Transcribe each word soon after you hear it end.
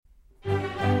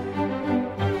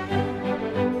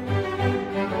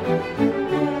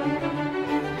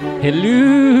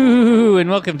Hello, and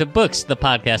welcome to Books, the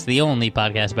podcast, the only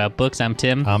podcast about books. I'm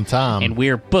Tim. I'm Tom. And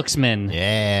we're booksmen.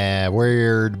 Yeah,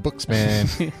 weird booksman.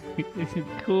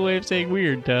 Cool way of saying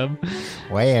weird, Tom.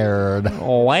 Weird.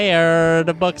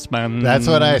 Weird booksman. That's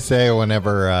what I say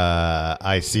whenever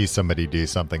I see somebody do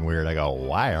something weird. I go,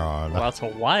 weird. That's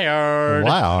weird. Weird.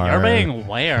 You're being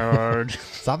weird.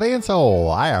 Stop being so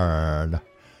weird.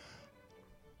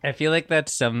 I feel like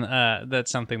that's something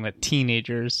that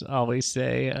teenagers always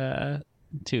say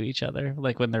to each other,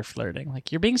 like when they're flirting.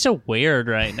 Like, you're being so weird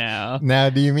right now.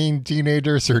 Now, do you mean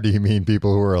teenagers or do you mean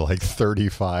people who are like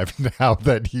 35 now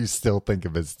that you still think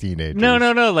of as teenagers? No.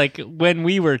 Like when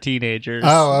we were teenagers.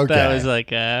 Oh, okay. That was like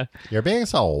you're being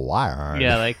so weird.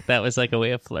 yeah, like that was like a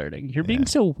way of flirting. You're being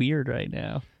so weird right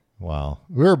now. Well,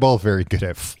 we were both very good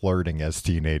at flirting as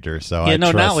teenagers, so yeah, I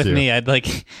no, trust not with you. me. I'd like,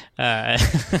 I'd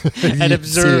You'd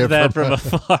observe see it that from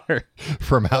afar.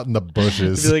 from out in the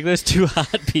bushes. I'd be like, those two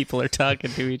hot people are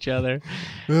talking to each other.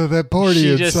 Oh, that party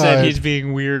She inside. just said he's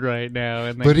being weird right now,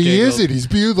 and then But he giggled. isn't. He's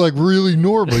being like really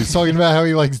normal. He's talking about how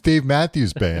he likes Dave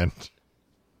Matthews Band.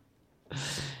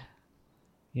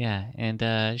 Yeah,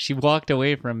 and she walked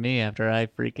away from me after I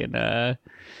freaking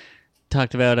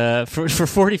talked about for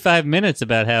 45 minutes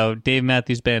about how Dave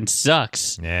Matthews Band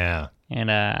sucks. Yeah.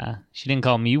 And she didn't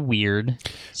call me weird,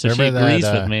 so Remember she agrees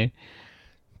that, with me.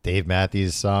 Dave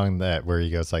Matthews song where he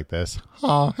goes like this.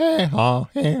 Ha, hey, ha,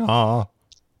 hey, ha.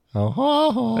 Oh,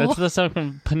 ha, ha. That's the song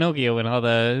from Pinocchio when all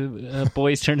the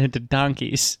boys turn into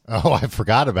donkeys. Oh, I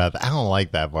forgot about that. I don't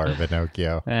like that part of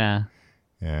Pinocchio. Yeah.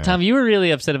 Yeah. Tom, you were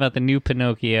really upset about the new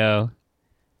Pinocchio.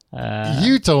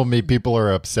 You told me people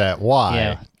are upset.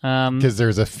 Why? Yeah. Because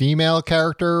there's a female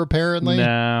character, apparently?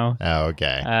 No. Oh,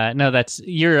 okay. No,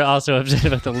 you're also upset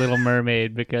about the Little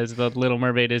Mermaid because the Little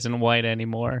Mermaid isn't white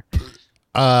anymore.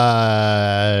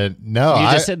 No.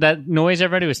 You just said that noise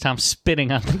everybody was Tom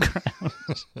spitting on the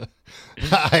ground.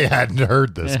 I hadn't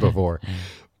heard this before.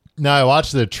 No, I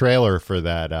watched the trailer for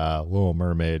that Little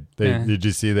Mermaid. Did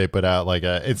you see they put out like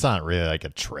it's not really like a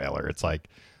trailer. It's like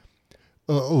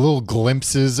little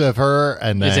glimpses of her.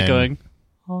 And then, Is it going?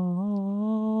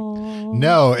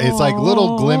 No, it's like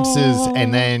little glimpses.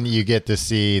 And then you get to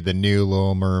see the new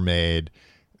Little Mermaid.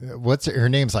 What's her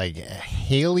name's like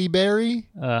Halle Berry?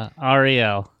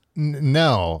 Ariel.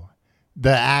 No, the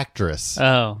actress.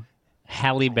 Oh,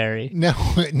 Halle Berry.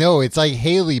 No, it's like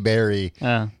Halle Berry.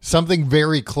 Something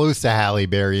very close to Halle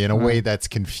Berry in a way that's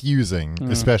confusing,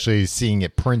 especially seeing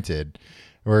it printed.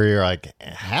 Where you're like,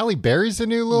 Halle Berry's the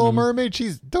new Little Mermaid?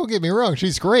 Don't get me wrong,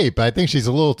 she's great, but I think she's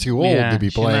a little too old to be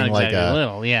she's playing not like exactly a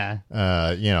little, yeah.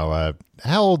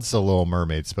 How old's the Little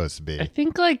Mermaid supposed to be? I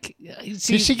think like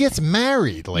She gets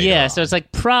married later. yeah, on. so it's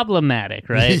like problematic,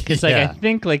 right? Because like I Yeah.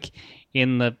 think like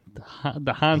in the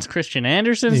Hans Christian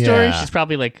Andersen story, Yeah. she's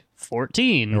probably like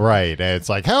 14, Right. And it's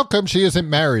like, how come she isn't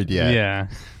married yet?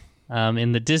 Yeah.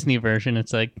 In the Disney version,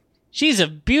 it's like, she's a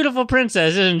beautiful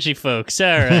princess, isn't she, folks? All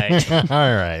right.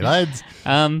 All right. Let's.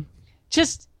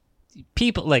 Just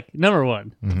people, like, number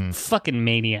one, fucking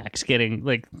maniacs getting,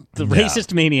 like, the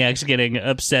racist maniacs getting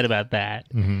upset about that.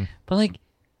 But, like,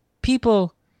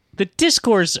 people, the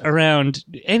discourse around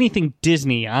anything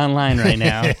Disney online right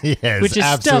now, Yes, which is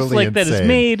stuff absolutely like that is insane.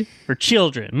 made for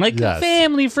children, like Yes.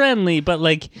 family friendly, but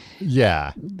like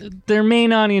Yeah. their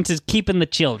main audience is keeping the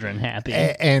children happy.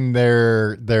 And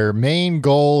their main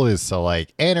goal is to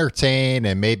like entertain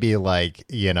and maybe like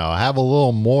have a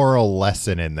little moral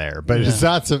lesson in there, but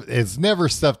it's never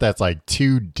stuff that's like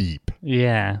too deep.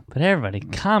 Yeah, but everybody,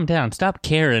 calm down. Stop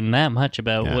caring that much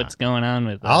about what's going on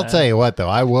with. I'll tell you what, though,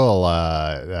 I will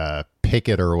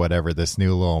picket or whatever this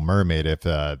new Little Mermaid if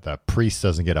the priest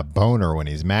doesn't get a boner when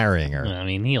he's marrying her. I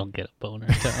mean, he'll get a boner.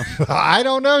 Tom. I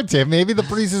don't know, Tim. Maybe the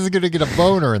priest isn't going to get a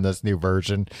boner in this new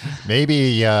version.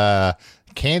 Maybe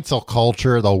cancel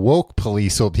culture, the woke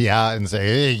police will be out and say,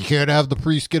 hey, you can't have the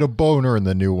priest get a boner in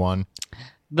the new one.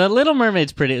 The Little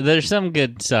Mermaid's pretty. There's some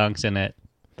good songs in it.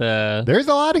 There's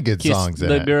a lot of good Kiss songs in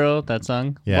the it. Girl, that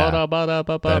song. Yeah.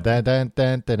 Ba-da-ba-da-ba-ba.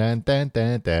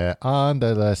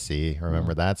 Under the sea.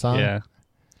 Remember that song? Yeah.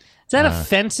 Is that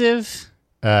offensive?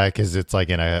 Because it's like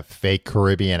in a fake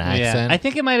Caribbean accent. Yeah. I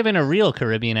think it might have been a real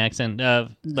Caribbean accent,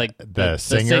 like the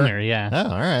singer? yeah. Oh,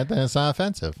 all right. Then it's not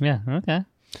offensive. Yeah, okay.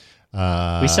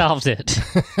 We solved it.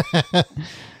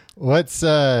 What's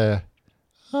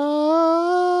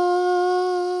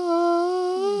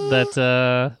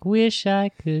That's wish I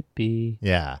could be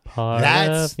part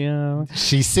of you.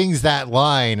 She sings that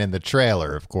line in the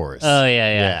trailer, of course. Oh,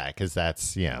 yeah. Because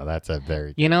that's a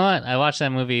very... You know what? I watched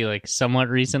that movie like somewhat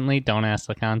recently. Don't ask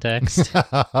the context.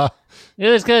 It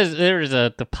was because there was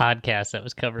the podcast that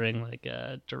was covering like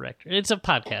a director. It's a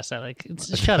podcast I like.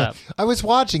 Shut up. I was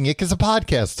watching it because a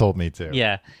podcast told me to.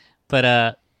 Yeah.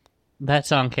 But that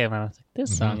song came out. I was like,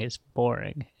 this song is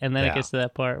boring. And then it gets to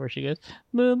that part where she goes,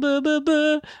 and I'm like,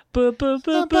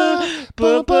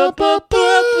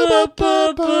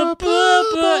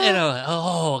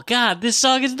 oh God, this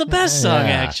song is the best song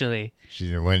actually.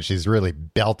 When she's really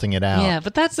belting it out. Yeah,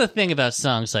 but that's the thing about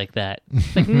songs like that.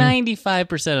 Like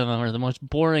 95% of them are the most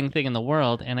boring thing in the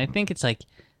world, and I think it's like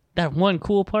that one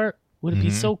cool part. Would it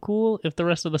be so cool if the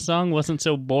rest of the song wasn't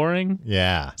so boring?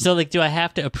 Yeah. So, like, do I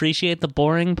have to appreciate the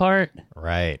boring part?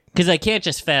 Right. Because I can't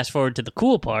just fast forward to the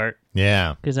cool part.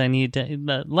 Yeah. Because I need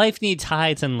to. Life needs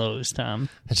highs and lows, Tom.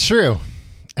 That's true.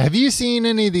 Have you seen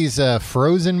any of these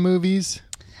Frozen movies?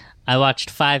 I watched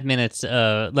 5 minutes.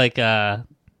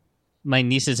 My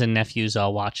nieces and nephews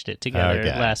all watched it together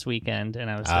last weekend, and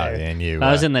I was there. And you,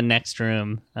 I was in the next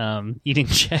room eating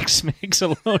Chex Mix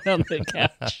alone on the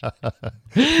couch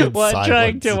while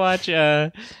trying to watch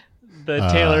the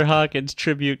Taylor Hawkins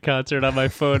tribute concert on my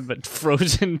phone, but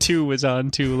Frozen 2 was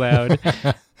on too loud.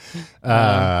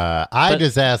 I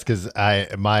just asked because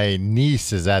my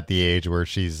niece is at the age where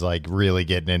she's like really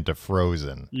getting into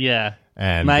Frozen. Yeah.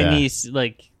 And my niece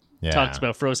talks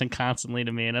about Frozen constantly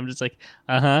to me, and I'm just like,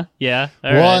 yeah.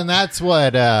 All right. And that's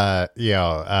what I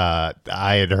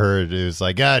had heard. It was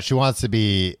like, she wants to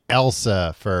be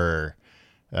Elsa for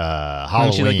Halloween.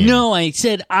 And she's like, no, I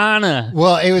said Anna.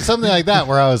 Well, it was something like that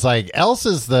where I was like,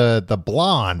 Elsa's the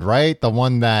blonde, right? The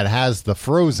one that has the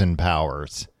Frozen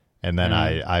powers. And then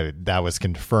I that was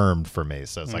confirmed for me.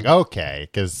 So it's like, okay,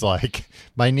 because like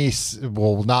my niece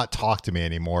will not talk to me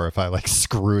anymore if I like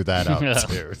screw that up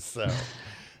too. So.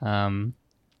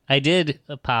 I did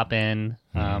pop in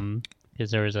because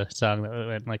there was a song that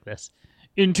went like this,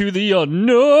 "Into the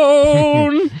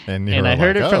Unknown," and I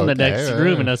heard it from the next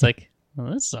room, and I was like,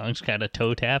 well, "This song's kind of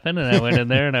toe tapping," and I went in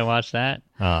there and I watched that.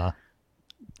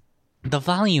 The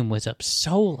volume was up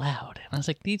so loud, and I was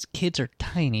like, "These kids are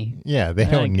tiny." Yeah, they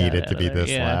don't need it to be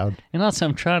this loud. And also,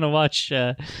 I'm trying to watch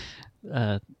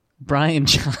Brian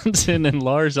Johnson and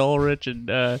Lars Ulrich and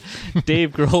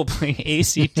Dave Grohl playing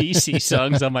AC/DC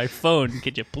songs on my phone.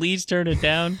 Could you please turn it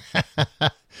down?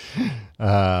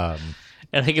 And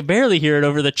I can barely hear it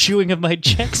over the chewing of my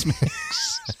Chex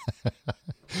Mix.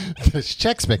 This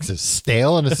Chex Mix is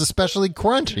stale and it's especially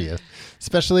crunchy,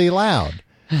 especially loud.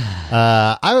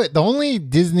 The only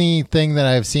Disney thing that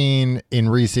I've seen in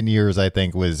recent years, I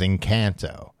think, was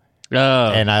Encanto.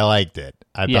 Oh. And I liked it.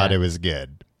 I thought it was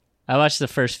good. I watched the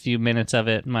first few minutes of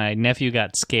it. My nephew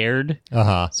got scared,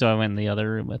 so I went in the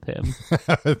other room with him.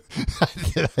 I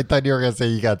thought you were going to say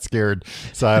you got scared,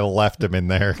 so I left him in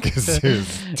there because it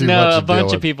was too much. No, a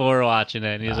bunch of people were watching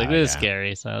it, and he was like, this is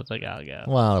scary, so I was like, I'll go.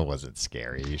 Well, it wasn't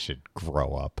scary. You should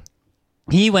grow up.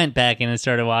 He went back in and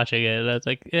started watching it, and I was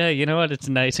like, yeah, you know what? It's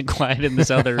nice and quiet in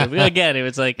this other room. Again, it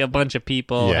was like a bunch of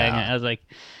people hanging out. I was like,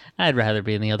 I'd rather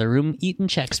be in the other room eating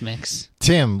Chex Mix.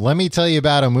 Tim, let me tell you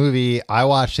about a movie I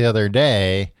watched the other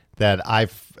day that I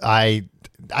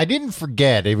didn't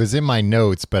forget. It was in my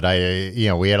notes, but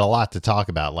we had a lot to talk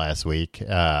about last week.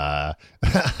 I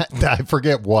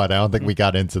forget what. I don't think we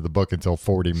got into the book until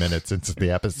 40 minutes into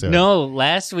the episode. No,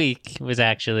 last week was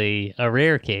actually a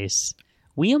rare case.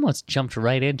 We almost jumped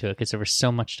right into it because there was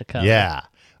so much to cover. Yeah.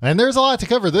 And there's a lot to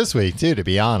cover this week, too, to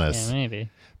be honest. Yeah, maybe.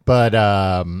 But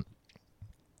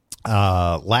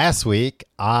last week,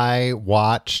 I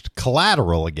watched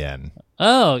Collateral again.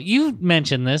 Oh, you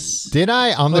mentioned this. Did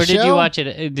I on the show? Or did you watch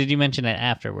it? Did you mention it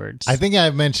afterwards? I think I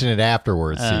mentioned it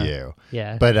afterwards to you.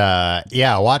 Yeah. But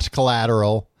I watched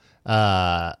Collateral.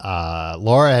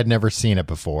 Laura had never seen it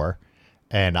before,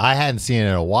 and I hadn't seen it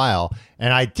in a while.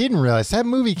 And I didn't realize that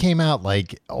movie came out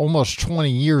like almost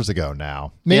 20 years ago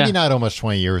now. Maybe not almost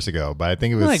 20 years ago, but I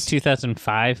think it was like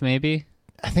 2005, maybe.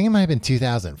 I think it might have been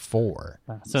 2004.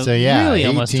 So yeah, really 18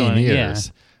 almost 20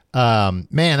 years. Yeah.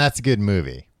 Man, that's a good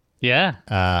movie.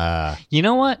 Yeah. You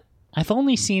know what? I've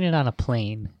only seen it on a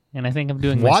plane, and I think I'm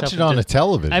doing watch it on a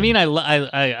television. I mean, I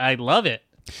love it.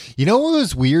 You know what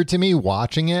was weird to me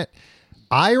watching it?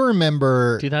 I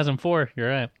remember 2004. You're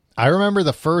right. I remember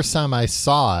the first time I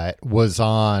saw it was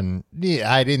on.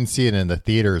 I didn't see it in the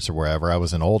theaters or wherever. I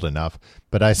wasn't old enough,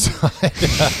 but I saw it.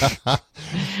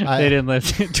 They didn't let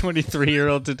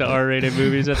 23-year-olds into R-rated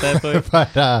movies at that point.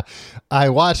 But I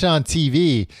watched it on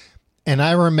TV, and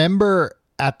I remember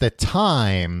at the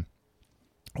time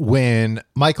when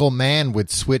Michael Mann would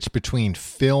switch between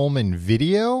film and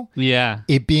video,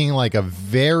 it being like a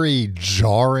very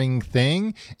jarring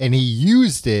thing, and he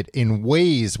used it in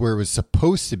ways where it was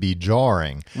supposed to be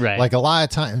jarring. Right. Like a lot of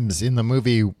times in the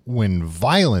movie when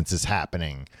violence is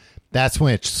happening, that's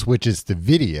when it switches to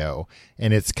video,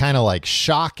 and it's kind of like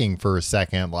shocking for a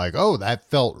second, like, oh, that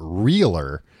felt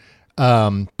realer.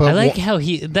 But I like how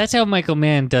that's how Michael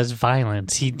Mann does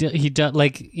violence. He does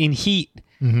like in Heat.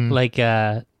 Like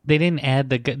they didn't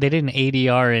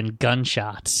ADR in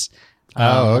gunshots.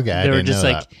 Oh, okay. They were just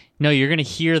like, no, you're gonna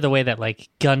hear the way that like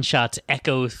gunshots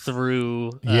echo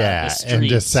through. The streets. And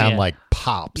just sound like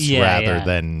pops rather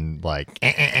than like.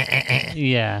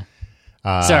 Yeah.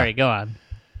 Sorry, go on.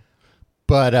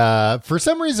 But for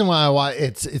some reason, when I watch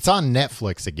it's on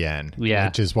Netflix again,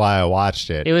 which is why I watched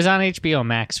it. It was on HBO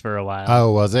Max for a while.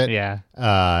 Oh, was it? Yeah.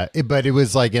 But it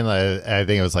was like I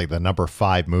think it was like the number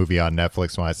 5 movie on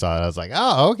Netflix when I saw it. I was like,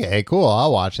 oh, okay, cool,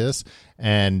 I'll watch this.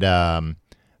 And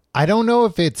I don't know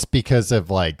if it's because of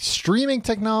like streaming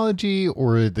technology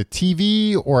or the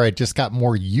TV, or I just got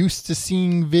more used to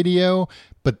seeing video.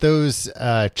 But those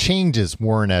changes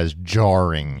weren't as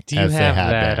jarring as they had been. Do you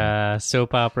have that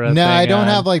soap opera? No, thing I don't on?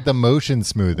 have like the motion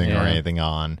smoothing or anything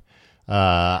on.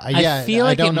 I feel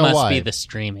like it must be the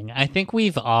streaming. I think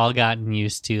we've all gotten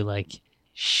used to like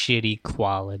shitty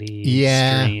quality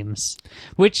streams,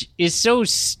 which is so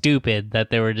stupid that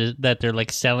they're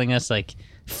like selling us like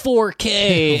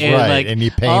 4K and like and you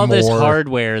pay all more. This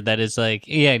hardware that is like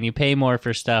and you pay more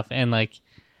for stuff, and like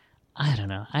I don't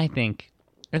know. I think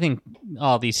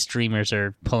all these streamers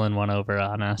are pulling one over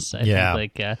on us. I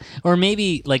think like, or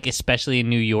maybe like especially in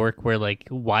New York where like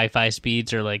Wi-Fi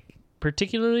speeds are like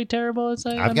particularly terrible.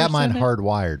 I've got mine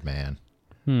hardwired, man.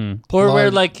 Or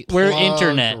we're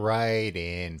internet right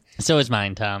in. So is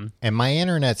mine, Tom. And my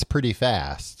internet's pretty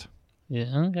fast.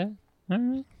 Yeah. Okay. All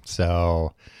right.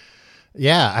 So.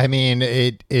 Yeah, I mean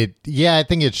I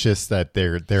think it's just that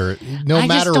they're no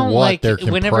matter what, like, they're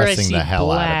compressing the hell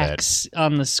out of it.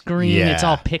 On the screen, it's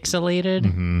all pixelated.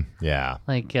 Mm-hmm. Yeah.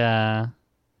 Like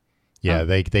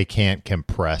they can't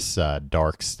compress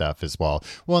dark stuff as well.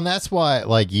 Well, and that's why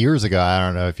like years ago, I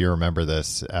don't know if you remember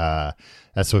this,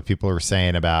 that's what people were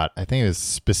saying about, I think it was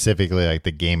specifically like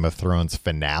the Game of Thrones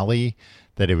finale.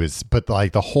 That it was, but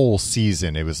like the whole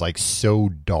season, it was like so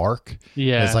dark.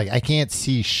 Yeah. It's like, I can't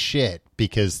see shit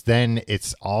because then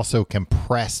it's also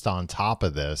compressed on top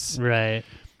of this. Right.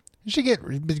 You should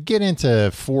get into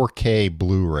 4K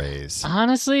Blu-rays.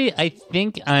 Honestly, I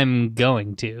think I'm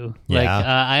going to. Yeah. Like,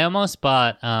 I almost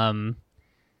bought, I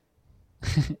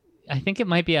think it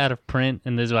might be out of print,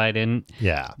 and this is why I didn't.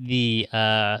 Yeah. The,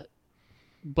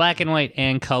 black and white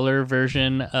and color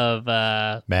version of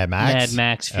Mad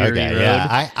Max Fury Road.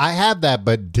 Yeah, I have that,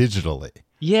 but digitally.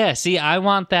 Yeah, see, I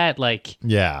want that like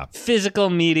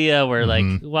physical media where like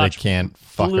watch they can't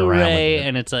fuck Blu-ray around with it.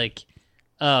 and it's like,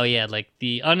 oh yeah, like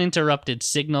the uninterrupted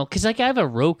signal. Because like I have a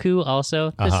Roku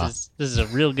also. This is a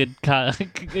real good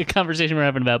conversation we're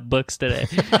having about books today.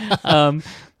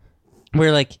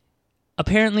 Where like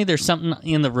apparently there's something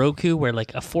in the Roku where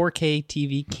like a 4K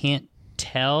TV can't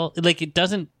tell, like it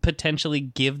doesn't potentially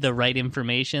give the right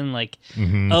information, like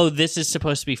oh, this is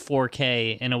supposed to be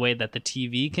 4K in a way that the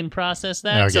TV can process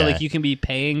that. So like you can be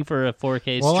paying for a 4K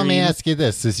stream. Well, let me ask you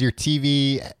this. Does your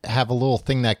TV have a little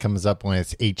thing that comes up when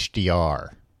it's HDR?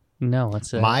 No, what's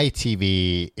that? My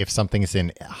TV, if something's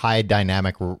in high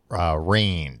dynamic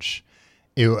range,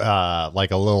 it like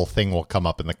a little thing will come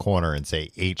up in the corner and say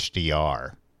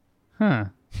HDR.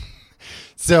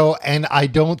 So, and I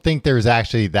don't think there's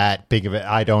actually that big of it.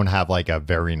 I don't have like a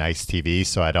very nice TV,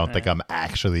 so I don't think I'm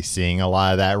actually seeing a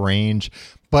lot of that range.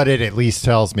 But it at least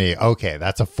tells me, okay,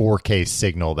 that's a 4K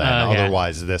signal then.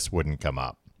 Otherwise, this wouldn't come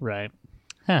up. Right.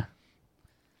 Huh.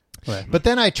 But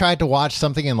then I tried to watch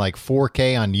something in like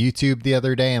 4K on YouTube the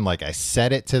other day, and like I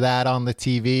set it to that on the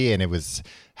TV, and it was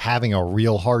having a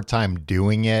real hard time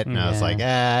doing it. And I was like,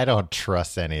 I don't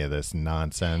trust any of this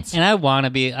nonsense. And I want to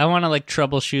like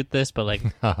troubleshoot this, but like,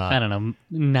 I don't know,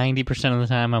 90% of the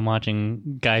time I'm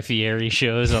watching Guy Fieri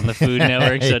shows on the Food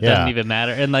Network, so it doesn't even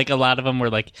matter. And like a lot of them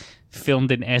were like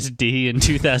filmed in SD in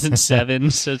 2007.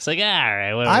 So it's like, all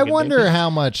right. I wonder how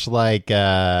much like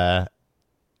a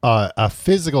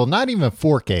physical, not even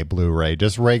 4K Blu-ray,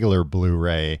 just regular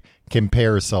Blu-ray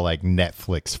compares to like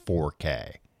Netflix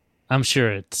 4K. I'm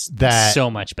sure it's so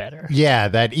much better. Yeah,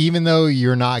 that even though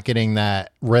you're not getting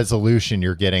that resolution,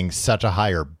 you're getting such a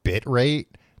higher bit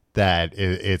rate that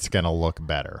it's going to look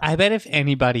better. I bet if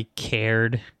anybody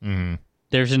cared,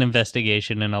 there's an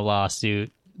investigation and a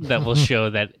lawsuit that will show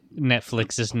that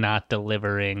Netflix is not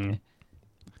delivering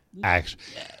Actually,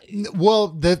 well,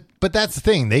 but that's the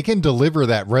thing. They can deliver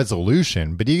that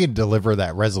resolution, but you can deliver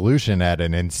that resolution at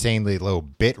an insanely low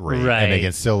bit rate, Right. and it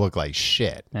can still look like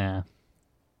shit. Yeah.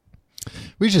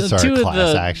 We should So start two a of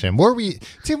class the- action.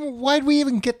 Tim, why'd we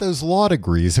even get those law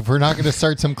degrees if we're not going to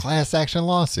start some class action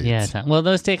lawsuits? Yeah. Well,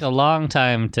 those take a long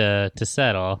time to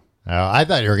settle. I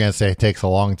thought you were going to say it takes a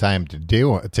long time to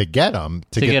get them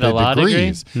to get get the a law degree?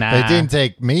 degrees. Nah. But it didn't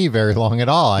take me very long at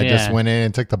all. I just Yeah. went in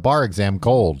and took the bar exam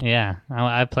cold. Yeah,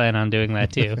 I plan on doing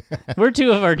that too. We're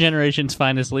two of our generation's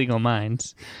finest legal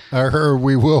minds. Or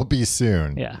we will be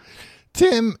soon. Yeah.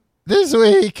 Tim, this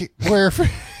week we're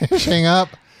finishing up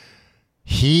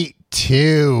Heat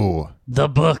 2, The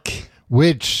book.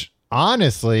 which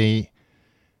honestly,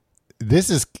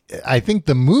 I think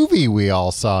the movie we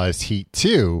all saw is Heat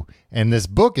 2, and this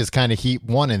book is kind of Heat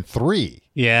 1 and 3.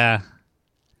 Yeah.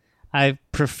 I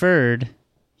preferred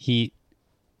Heat.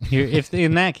 Here, if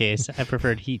in that case, I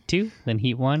preferred Heat 2, then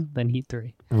Heat 1, then Heat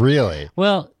 3. Really?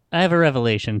 Well, I have a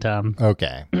revelation, Tom.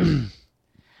 Okay.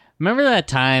 Remember that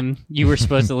time you were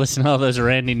supposed to listen to all those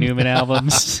Randy Newman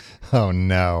albums? Oh,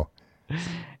 no.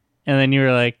 And then you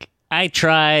were like, I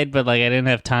tried, but like I didn't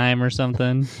have time or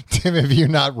something. Tim, have you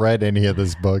not read any of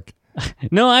this book?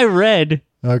 No, I read.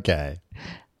 Okay.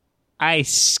 I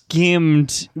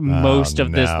skimmed most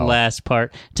of this no. last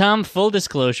part. Tom, full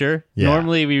disclosure, Yeah.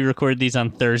 normally we record these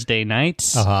on Thursday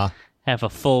nights. Uh-huh. Have a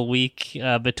full week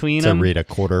between To them. read a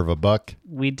quarter of a book.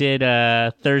 We did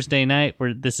Thursday night,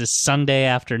 where this is Sunday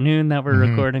afternoon that we're Mm-hmm.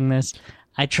 recording this.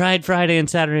 I tried Friday and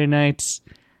Saturday nights.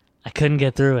 I couldn't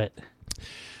get through it.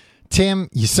 Tim,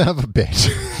 you son of a bitch.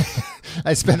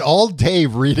 I spent all day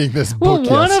reading this Well, book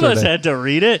one of us yesterday. had to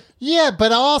read it. Yeah,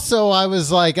 but also I was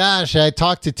like, should I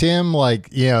talk to Tim? Like,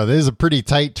 this is a pretty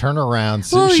tight turnaround.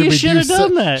 So Well, you we should have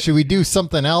done that. Should we do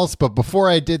something else? But before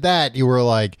I did that, you were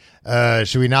like,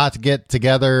 should we not get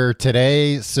together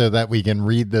today so that we can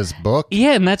read this book?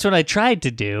 Yeah, and that's what I tried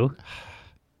to do.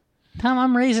 Tom,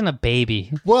 I'm raising a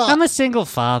baby. Well- I'm a single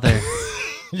father.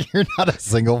 You're not a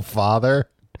single father.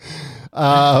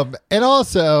 And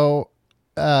also,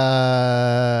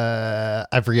 I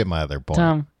forget my other point.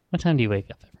 Tom, what time do you wake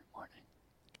up every morning?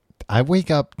 I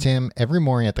wake up, Tim, every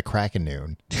morning at the crack of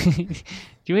noon. Do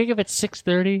you wake up at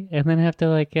 6:30 and then have to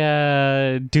like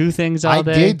do things all I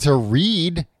day? did to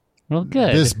read Well,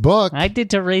 good. this book. I did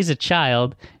to raise a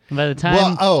child. And by the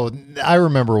time I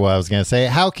remember what I was going to say.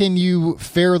 How can you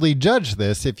fairly judge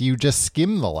this if you just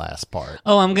skim the last part?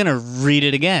 I'm gonna read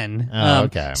it again. Oh,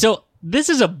 okay. So this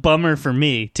is a bummer for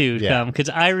me too, Yeah. Tom, because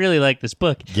I really like this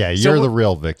book. Yeah, So you're the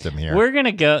real victim here. We're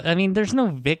gonna go. I mean, there's no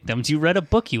victims. You read a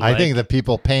book you I like. think the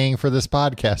people paying for this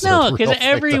podcast No, are the because real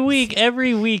every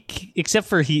victims. week, except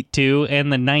for Heat 2 and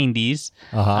the 90s.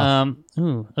 Uh-huh.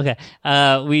 Okay.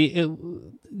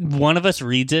 One of us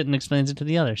reads it and explains it to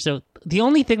the other. So the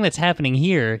only thing that's happening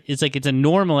here is like it's a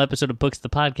normal episode of Books the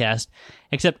Podcast,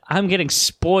 except I'm getting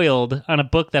spoiled on a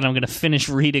book that I'm going to finish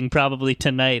reading probably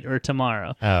tonight or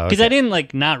tomorrow. Oh, Because okay. I didn't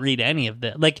like not read any of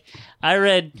that. Like I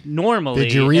read normally.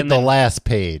 Did you read and the then- last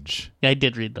page? I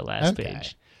did read the last Okay.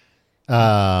 page.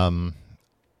 All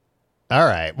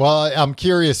right. Well, I'm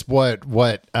curious what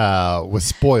was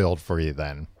spoiled for you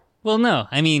then. Well, no,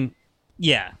 I mean,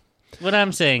 yeah. What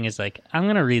I'm saying is like I'm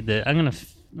gonna read the. I'm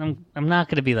not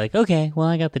gonna be like, okay, well,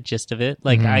 I got the gist of it.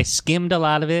 Like I skimmed a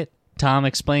lot of it. Tom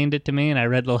explained it to me, and I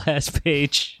read the last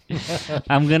page.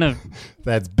 I'm gonna.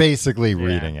 That's basically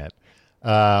reading it.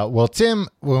 Well, Tim,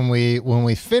 when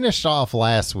we finished off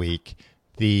last week,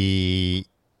 we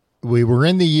were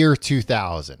in the year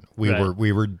 2000. Right.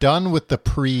 We were done with the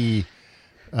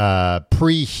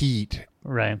pre-heat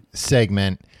Right.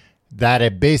 segment that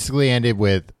it basically ended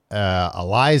with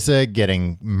Eliza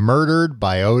getting murdered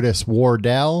by Otis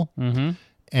Wardell. Mm-hmm.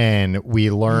 And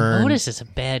we learned... Otis is a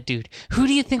bad dude. Who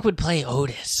do you think would play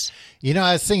Otis?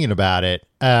 I was thinking about it.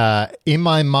 In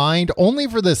my mind, only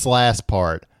for this last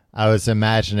part, I was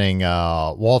imagining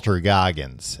Walter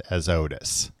Goggins as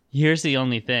Otis. Here's the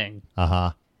only thing.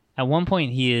 Uh-huh. At one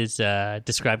point, he is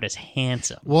described as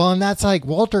handsome. Well, and that's like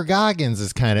Walter Goggins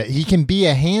is he can be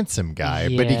a handsome guy,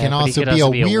 but he Yeah, can also be a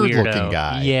weird-looking weirdo.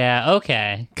 guy. Yeah,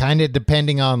 okay. Kind of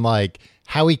depending on, like,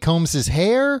 how he combs his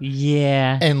hair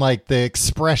Yeah. and, like, the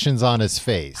expressions on his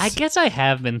face. I guess I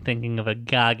have been thinking of a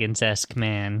Goggins-esque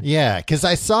man. Yeah, because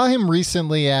I saw him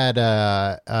recently at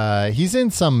he's in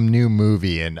some new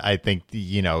movie, and I think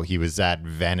he was at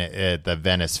the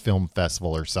Venice Film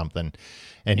Festival or something.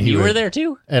 And You were there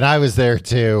too? and I was there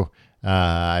too.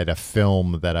 I had a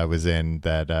film that I was in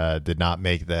that did not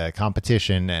make the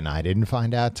competition, and I didn't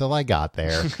find out till I got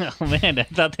there. Oh man, I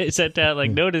thought they sent out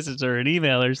like notices or an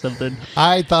email or something.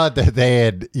 I thought that they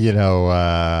had,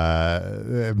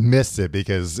 missed it,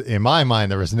 because in my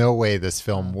mind there was no way this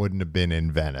film wouldn't have been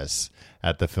in Venice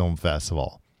at the film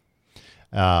festival.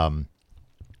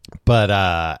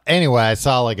 But anyway, I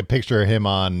saw like a picture of him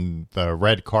on the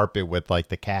red carpet with like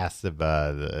the cast of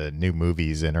the new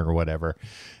movies in or whatever.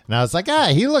 And I was like,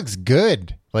 he looks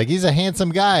good. Like, he's a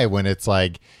handsome guy when it's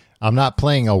like, I'm not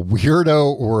playing a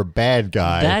weirdo or a bad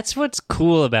guy. That's what's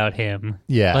cool about him.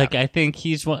 Yeah. Like, I think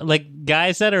he's one, like,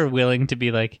 guys that are willing to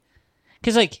be like,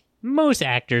 because like most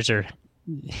actors are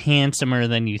handsomer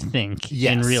than you think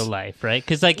in real life, right?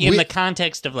 Because like in the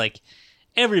context of like,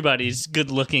 everybody's good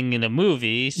looking in a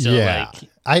movie, so like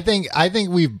I think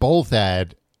we've both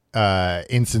had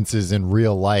instances in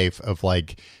real life of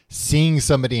like seeing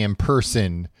somebody in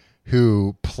person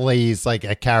who plays like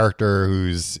a character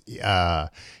who's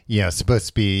supposed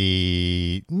to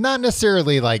be not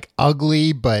necessarily like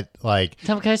ugly, but like,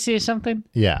 Tom, can I say something?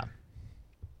 Yeah.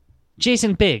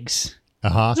 Jason Biggs.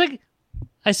 Uh-huh. It's like,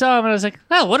 I saw him and I was like,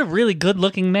 wow, what a really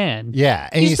good-looking man. Yeah.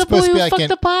 And he's the supposed boy to be who like fucked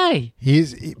the pie.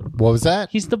 What was that?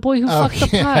 He's the boy who fucked the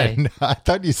pie. No, I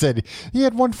thought you said he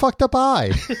had one fucked up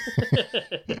eye.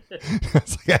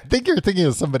 I think you're thinking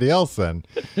of somebody else then.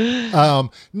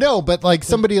 No, but like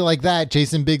somebody like that,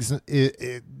 Jason Biggs,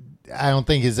 I don't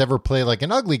think has ever played like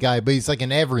an ugly guy, but he's like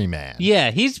an everyman.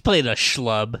 Yeah, he's played a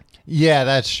schlub. Yeah,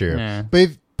 that's true. Yeah.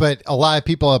 But a lot of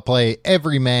people that play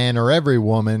every man or every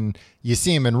woman, you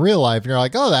see them in real life and you're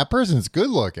like, oh, that person's good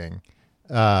looking.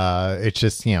 It's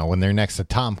just, when they're next to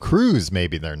Tom Cruise,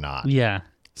 maybe they're not. Yeah.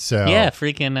 So yeah,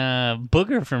 freaking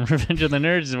Booger from Revenge of the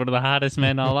Nerds is one of the hottest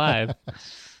men alive.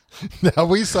 Now,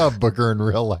 we saw Booger in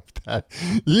real life.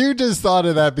 You just thought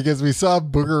of that because we saw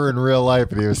Booger in real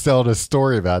life and he was telling a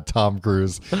story about Tom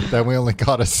Cruise that we only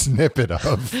caught a snippet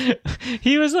of.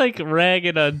 He was like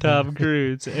ragging on Tom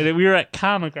Cruise, and we were at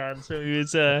Comic-Con, so he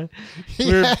was he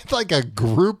had like a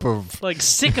group of like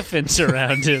sycophants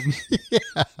around him.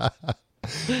 Yeah.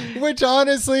 Which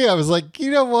honestly, I was like, you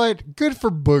know what? Good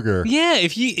for Booger. Yeah,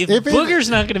 if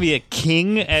Booger's not going to be a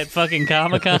king at fucking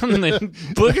Comic-Con, then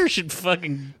Booger should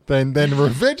fucking... Then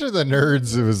Revenge of the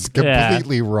Nerds was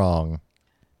completely wrong.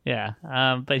 Yeah,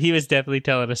 but he was definitely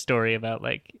telling a story about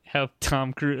like how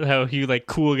he like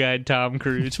cool guyed Tom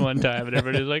Cruise one time, and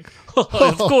everybody was like, oh,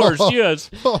 "Of course,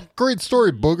 yes, great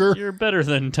story, Booger. You're better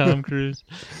than Tom Cruise."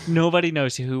 Nobody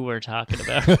knows who we're talking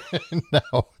about.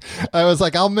 No, I was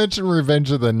like, I'll mention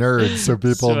Revenge of the Nerds so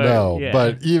people know,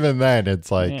 but even then,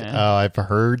 it's like, oh, I've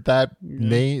heard that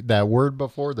name, that word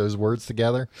before. Those words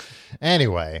together,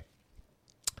 anyway.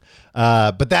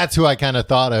 But that's who I kind of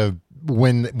thought of.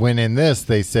 When in this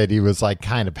they said he was like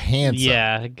kind of handsome.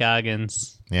 Yeah,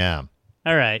 Goggins. Yeah.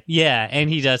 All right. Yeah, and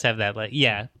he does have that like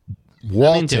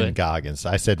Walton Goggins.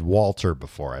 I said Walter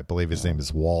before. I believe his name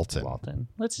is Walton. Walton.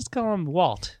 Let's just call him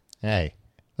Walt. Hey,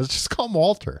 let's just call him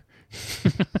Walter.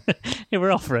 Hey, we're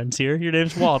all friends here. Your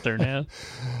name's Walter now.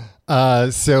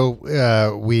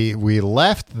 So we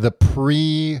left the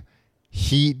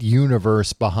pre-Heat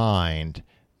universe behind,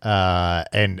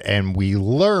 and we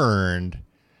learned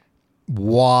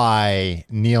why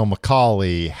Neil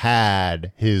McCauley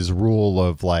had his rule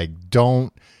of like,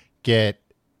 don't get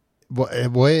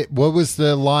what was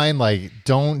the line, like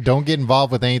don't get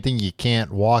involved with anything you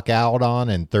can't walk out on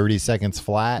in 30 seconds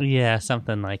flat. Yeah,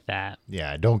 something like that.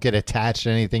 Yeah, don't get attached to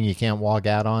anything you can't walk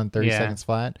out on 30 seconds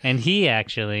flat. And he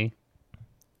actually,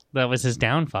 that was his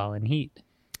downfall in Heat.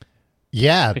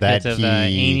 Yeah, because of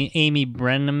Amy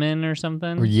Brenneman or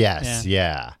something. Yes,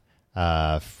 yeah.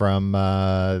 From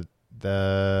the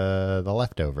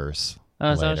Leftovers.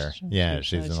 Later. Yeah,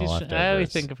 she's in the Leftovers. I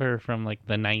always think of her from like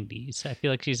the 90s. I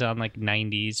feel like she's on like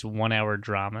 90s 1 hour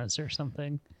dramas or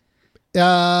something.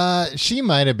 She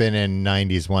might have been in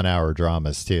 90s 1 hour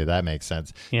dramas too. That makes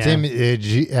sense. Yeah. Tim,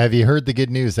 have you heard the good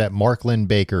news that Mark Lynn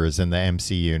Baker is in the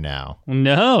MCU now?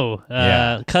 No.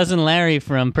 Cousin Larry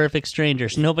from Perfect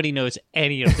Strangers. Nobody knows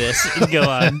any of this. Go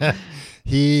on.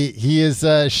 He is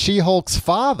She-Hulk's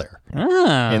father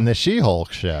in the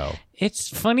She-Hulk show. It's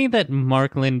funny that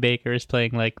Mark Lynn Baker is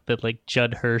playing like the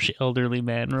Judd Hirsch elderly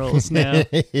man roles now.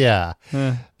 Yeah.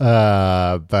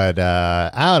 But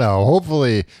I don't know.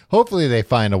 Hopefully they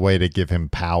find a way to give him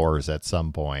powers at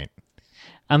some point.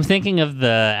 I'm thinking of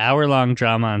the hour-long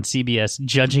drama on CBS,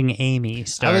 Judging Amy,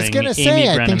 starring I was going to say,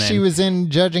 I think she was in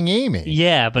Judging Amy.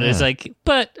 Yeah, but it's like,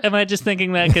 but am I just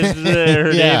thinking that because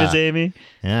her name is Amy?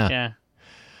 Yeah.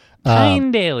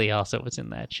 Tyne Daly also was in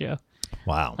that show.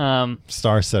 Wow.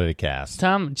 Star-studded cast.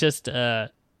 Tom, just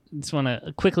just want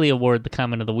to quickly award the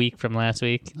comment of the week from last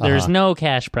week. There's no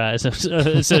cash prize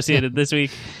associated this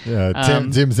week.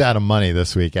 Tim's out of money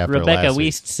this week after Rebecca last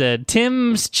week. Weist said,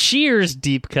 Tim's Cheers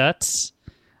deep cuts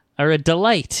are a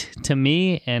delight to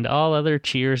me and all other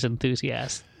Cheers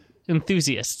enthusiasts.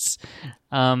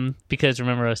 Because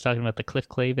remember I was talking about the Cliff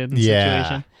Clavin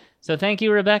situation. So thank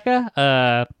you,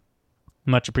 Rebecca.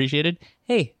 Much appreciated.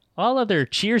 Hey, all other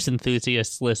Cheers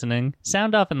enthusiasts listening,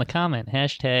 sound off in the comment. #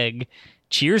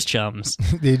 Cheers chums.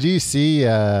 Did you see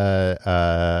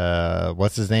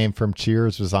what's his name from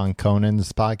Cheers was on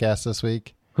Conan's podcast this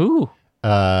week? Who?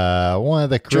 One of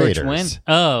the creators. George Wendt?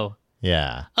 Oh.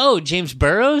 Yeah. Oh, James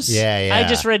Burrows? Yeah. I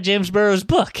just read James Burrows'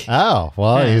 book. Oh,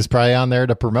 well, he was probably on there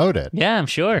to promote it. Yeah, I'm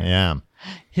sure. Yeah.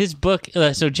 His book,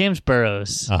 so James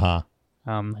Burrows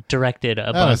directed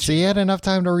a bunch. So you had enough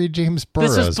time to read James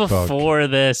Burrows' This was book. before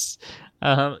this.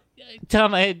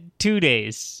 Tom, I had 2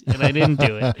 days, and I didn't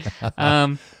do it.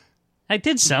 I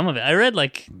did some of it. I read,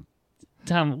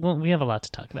 Tom, well, we have a lot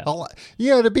to talk about.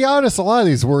 To be honest, a lot of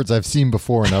these words I've seen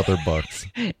before in other books.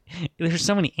 There's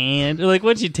so many and.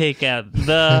 Once you take out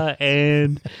the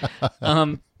and.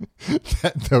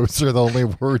 Those are the only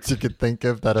words you could think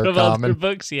of that are from common. Other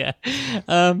books, yeah.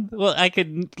 Well, I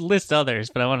could list others,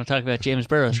 but I want to talk about James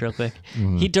Burrows real quick.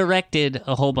 He directed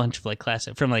a whole bunch of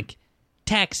classic, from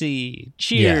Taxi,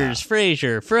 Cheers,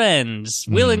 Frasier, Friends,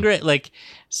 Will and Grace,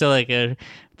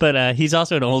 but he's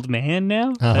also an old man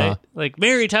now, right?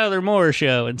 Mary Tyler Moore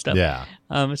Show and stuff. Yeah.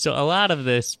 So a lot of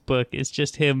this book is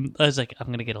just him. I was I'm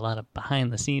going to get a lot of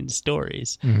behind the scenes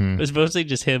stories. It was mostly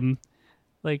just him,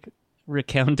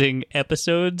 recounting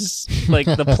episodes,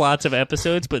 the plots of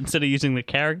episodes, but instead of using the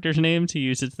characters' names, he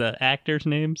uses the actors'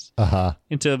 names.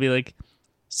 And so it'll be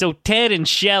so Ted and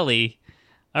Shelley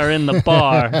are in the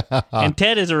bar, and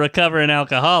Ted is a recovering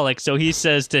alcoholic, so he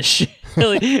says to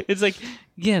Shelley, it's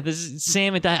this is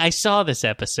Sam and I saw this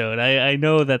episode. I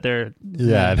know that they're...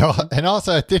 Yeah, and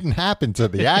also it didn't happen to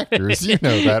the actors. You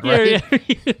know that, right?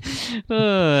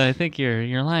 I think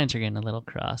your lines are getting a little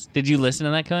crossed. Did you listen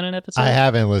to that Conan episode? I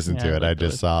haven't listened to it. I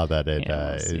just saw that it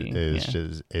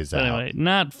is out. Anyway,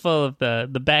 not full of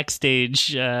the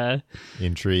backstage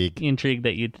intrigue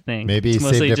that you'd think. Maybe it's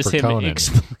mostly saved it just for him Conan.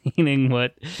 explaining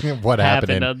what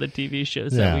happened on the TV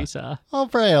shows that we saw. Well,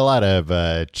 probably a lot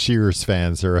of Cheers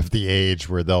fans are of the age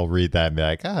where they'll read that and be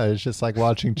like, oh, it's just like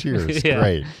watching Cheers.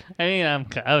 Great. I mean,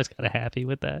 I was kind of happy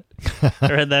with that.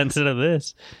 I read that instead of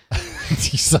this.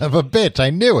 You son of a bitch. I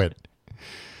knew it.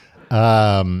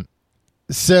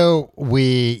 So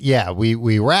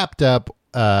we wrapped up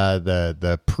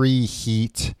the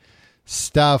preheat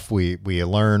stuff. We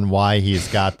learn why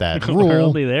he's got that rule. We're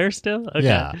only there still?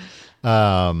 Okay.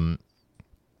 Yeah.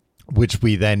 Which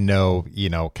we then know,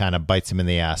 kind of bites him in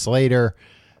the ass later.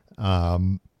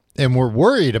 And we're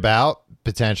worried about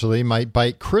potentially might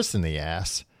bite Chris in the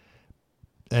ass.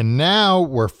 And now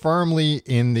we're firmly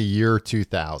in the year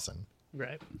 2000.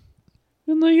 Right.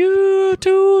 In the year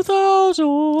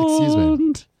 2000. Excuse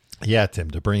me. Yeah,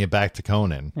 Tim, to bring it back to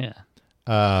Conan. Yeah.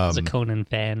 It's a Conan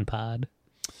fan pod.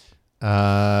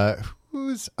 I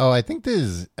think this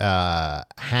is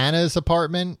Hannah's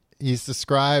apartment. He's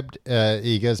described,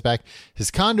 he goes back, his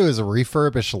condo is a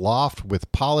refurbished loft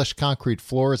with polished concrete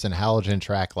floors and halogen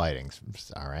track lighting.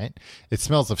 All right. It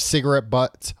smells of cigarette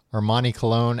butts, Armani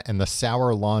cologne, and the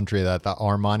sour laundry that the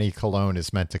Armani cologne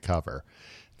is meant to cover.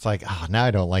 It's now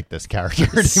I don't like this character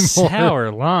anymore.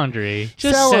 Sour laundry.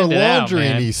 Just sour send it laundry, out,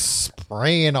 man. And he's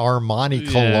spraying Armani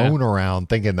cologne around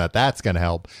thinking that that's going to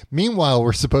help. Meanwhile,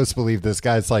 we're supposed to believe this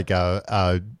guy's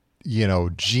a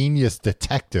genius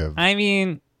detective. I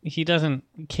mean... He doesn't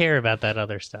care about that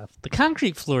other stuff. The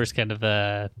concrete floors kind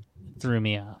of threw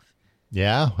me off.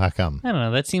 Yeah? How come? I don't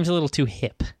know. That seems a little too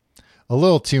hip. A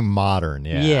little too modern,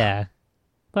 yeah. Yeah.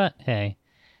 But, hey.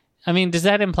 I mean, does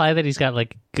that imply that he's got, a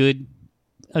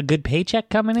good paycheck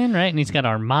coming in, right? And he's got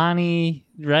Armani,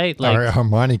 right?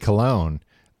 Armani cologne.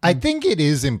 I think it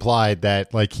is implied that,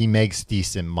 he makes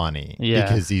decent money. Yeah.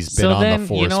 Because he's been on the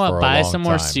force for a long time. Buy some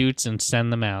more suits and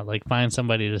send them out. Find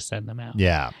somebody to send them out.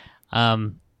 Yeah.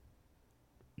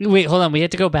 Wait, hold on. We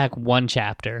had to go back one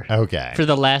chapter. Okay. For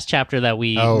the last chapter that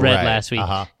we read last week.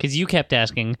 Because you kept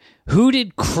asking, who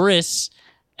did Chris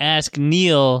ask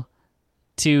Neil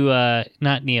to,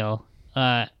 not Neil,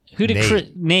 who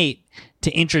did Nate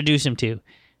to introduce him to?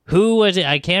 Who was it?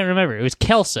 I can't remember. It was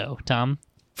Kelso, Tom,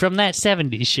 from that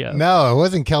 70s show. No, it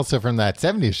wasn't Kelso from that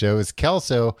 70s show. It was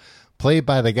Kelso, played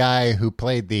by the guy who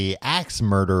played the axe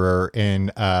murderer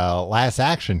in Last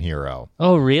Action Hero.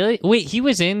 Oh, really? Wait, he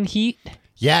was in Heat?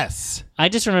 Yes. I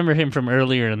just remember him from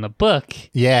earlier in the book.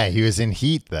 Yeah, he was in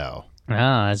Heat, though.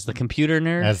 Oh, as the computer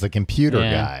nerd? As the computer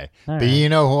guy. All but right. you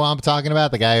know who I'm talking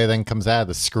about? The guy who then comes out of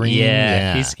the screen?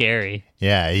 Yeah, he's scary.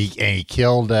 Yeah, he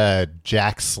killed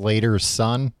Jack Slater's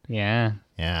son. Yeah.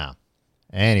 Yeah.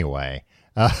 Anyway,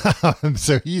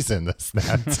 so he's in this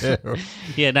now, too.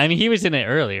 Yeah, I mean, he was in it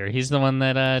earlier. He's the one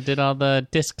that did all the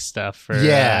disc stuff for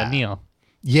Neil.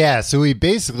 Yeah, so we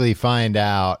basically find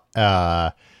out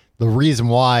the reason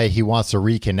why he wants to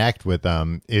reconnect with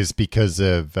them is because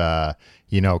of,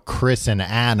 Chris and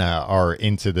Anna are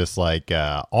into this like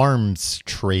arms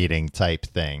trading type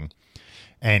thing.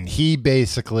 And he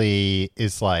basically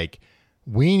is like,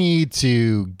 we need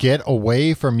to get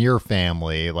away from your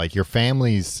family. Like your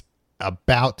family's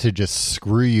about to just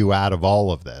screw you out of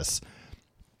all of this.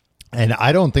 And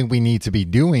I don't think we need to be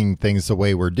doing things the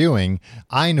way we're doing.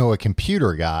 I know a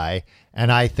computer guy,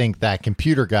 and I think that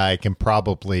computer guy can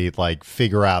probably like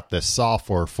figure out this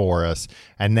software for us,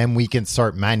 and then we can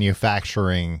start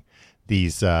manufacturing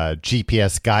these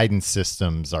GPS guidance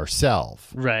systems ourselves.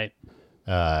 Right.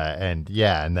 And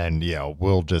then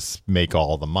we'll just make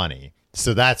all the money.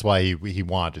 So that's why he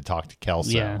wanted to talk to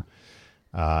Kelso. Yeah.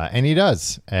 And he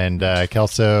does. And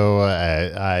Kelso,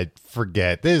 I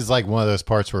forget. This is like one of those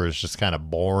parts where it's just kind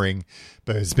of boring.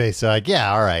 But it's basically like,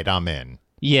 yeah, all right, I'm in.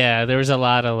 Yeah, there was a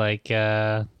lot of like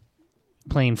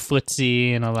playing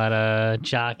footsie and a lot of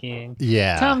jockeying.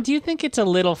 Yeah. Tom, do you think it's a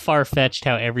little far-fetched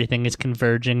how everything is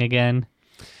converging again?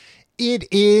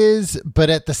 It is, but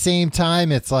at the same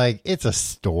time, it's like, it's a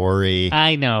story.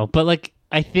 I know, but like,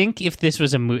 I think if this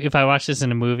was if I watched this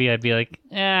in a movie, I'd be like,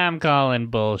 I'm calling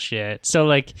bullshit. So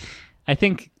like, I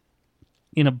think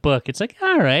in a book, it's like,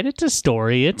 all right, it's a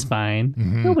story, it's fine.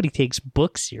 Mm-hmm. Nobody takes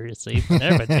books seriously, but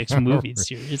everybody takes movies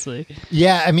seriously.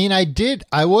 Yeah, I mean,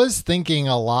 I was thinking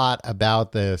a lot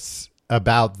about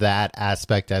that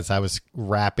aspect as I was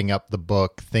wrapping up the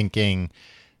book, thinking,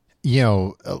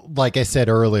 like I said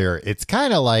earlier, it's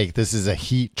kind of like this is a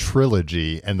Heat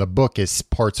trilogy and the book is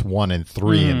parts 1 and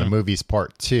 3 and the movie's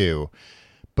part 2.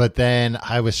 But then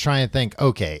I was trying to think,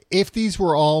 okay, if these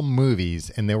were all movies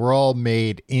and they were all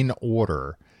made in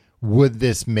order, would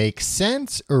this make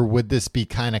sense or would this be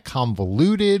kind of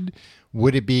convoluted?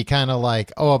 Would it be kind of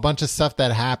like, a bunch of stuff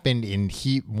that happened in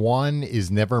Heat 1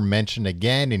 is never mentioned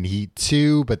again in Heat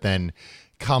 2, but then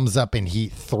comes up in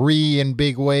Heat 3 in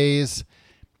big ways?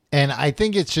 And I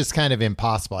think it's just kind of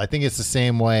impossible. I think it's the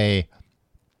same way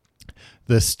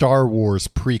the Star Wars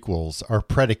prequels are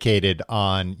predicated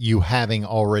on you having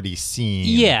already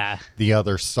seen the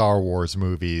other Star Wars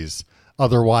movies.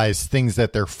 Otherwise, things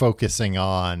that they're focusing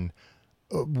on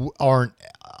aren't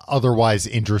otherwise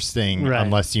interesting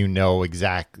unless you know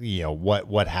exactly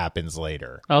what happens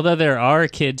later. Although there are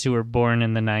kids who were born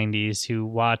in the 90s who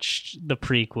watched the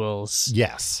prequels.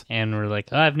 Yes. And were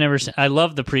like, I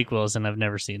love the prequels and I've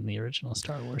never seen the original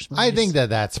Star Wars movies. I think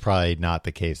that's probably not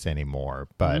the case anymore,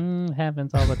 but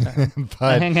happens all the time.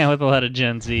 I hang out with a lot of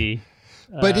Gen Z.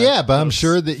 But I'm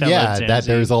sure that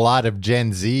there's a lot of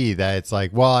Gen Z that it's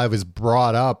like, well, I was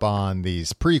brought up on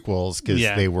these prequels because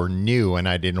they were new and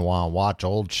I didn't want to watch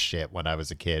old shit when I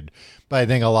was a kid. But I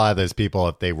think a lot of those people,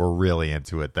 if they were really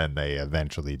into it, then they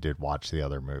eventually did watch the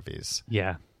other movies.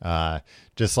 Yeah.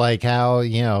 Just like how,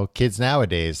 kids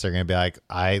nowadays, they're going to be like,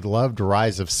 I loved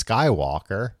Rise of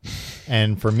Skywalker.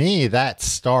 And for me, that's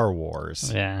Star Wars.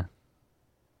 Yeah.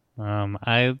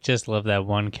 I just love that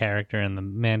one character in The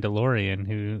Mandalorian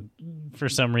who, for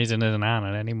some reason, isn't on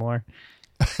it anymore.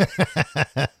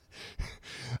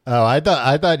 I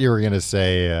thought you were gonna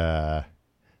say,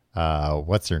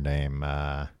 what's her name?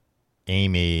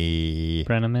 Amy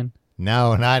Brenneman.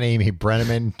 No, not Amy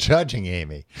Brenneman. Judging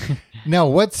Amy. No,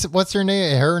 what's her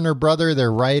name? Her and her brother,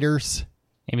 they're writers.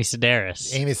 Amy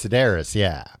Sedaris. Amy Sedaris,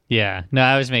 yeah. Yeah. No,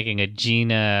 I was making a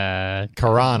Gina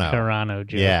Carano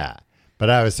joke. Yeah. But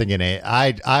I was thinking,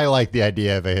 I like the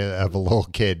idea of a little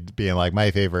kid being like, my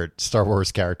favorite Star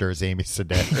Wars character is Amy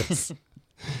Sedaris.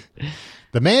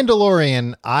 The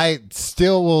Mandalorian, I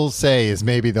still will say, is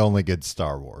maybe the only good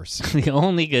Star Wars. The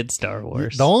only good Star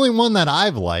Wars. The only one that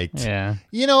I've liked. Yeah.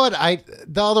 You know what?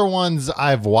 The other ones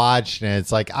I've watched, and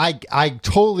it's like, I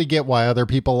totally get why other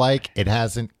people like it.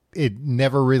 It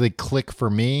never really clicked for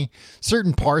me.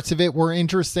 Certain parts of it were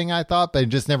interesting, I thought, but it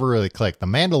just never really clicked. The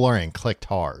Mandalorian clicked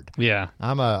hard. Yeah.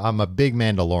 I'm a big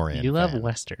Mandalorian You love fan.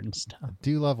 Westerns. I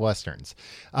do love Westerns.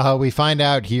 We find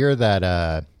out here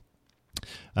that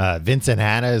Vincent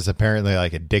Hanna is apparently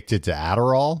like addicted to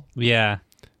Adderall. Yeah.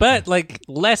 But like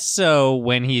less so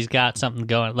when he's got something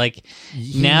going. Like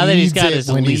now that he's got his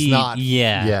lead. He's not,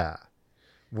 yeah.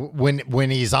 When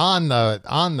he's on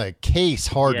the case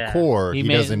hardcore, he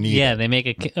doesn't need it. Yeah, they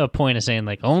make a point of saying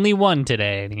like only one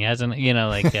today, and he hasn't,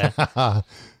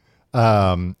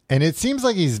 And it seems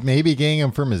like he's maybe getting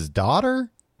him from his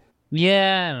daughter.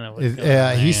 Yeah, I don't know what's going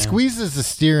on. He squeezes the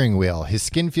steering wheel. His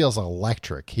skin feels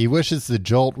electric. He wishes the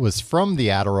jolt was from the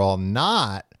Adderall,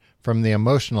 not from the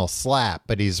emotional slap,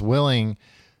 but he's waiting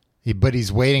for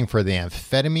the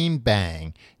amphetamine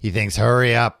bang. He thinks,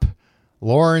 hurry up.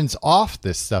 Lauren's off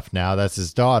this stuff now. That's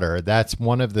his daughter. That's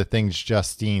one of the things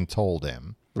Justine told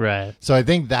him. Right. So I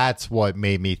think that's what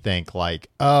made me think like,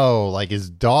 oh, like his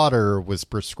daughter was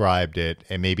prescribed it,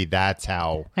 and maybe that's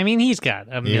how. I mean, he's got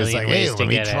a million ways to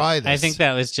get try it. this. I think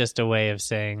that was just a way of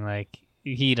saying like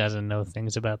he doesn't know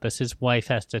things about this. His wife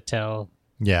has to tell.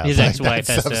 Yeah, his ex-wife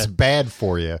that has stuff's to. bad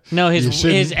for you. No,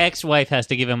 his ex-wife has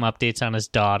to give him updates on his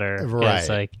daughter. Right.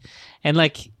 Like, and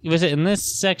like, was it in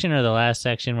this section or the last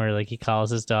section where like he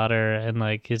calls his daughter and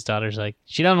like his daughter's like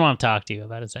she doesn't want to talk to you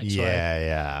about his ex-wife.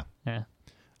 Yeah. Yeah.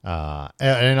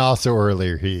 And also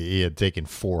earlier he had taken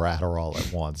 4 Adderall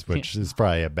at once, which is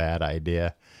probably a bad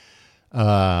idea.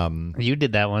 You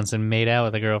did that once and made out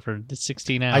with a girl for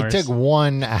 16 hours. I took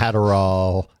 1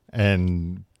 Adderall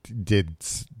and did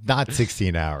not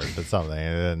 16 hours, but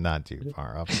something not too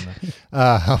far up.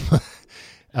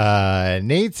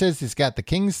 Nate says he's got the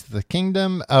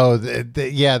kingdom. Oh,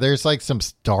 yeah. There's like some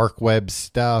dark web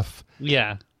stuff.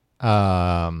 Yeah.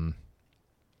 I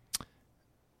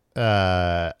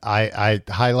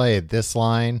highlighted this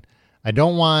line. I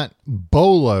don't want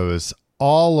bolos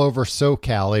all over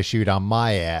SoCal issued on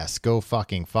my ass. Go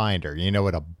fucking find her. You know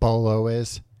what a bolo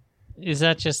is? Is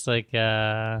that just like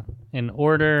an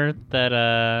order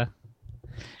that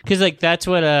because like that's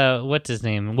what what's his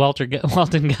name,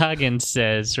 Walton Goggins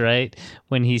says, right,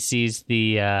 when he sees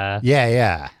the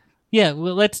yeah.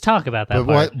 Well, let's talk about that.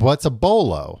 But what's a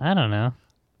bolo? I don't know.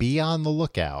 Be on the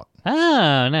lookout.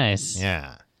 Oh, nice.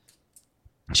 Yeah.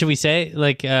 Should we say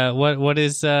like what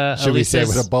is Should Elisa's, we say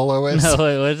what a bolo is?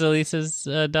 No, what's Elisa's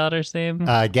daughter's name?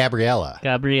 Gabriella.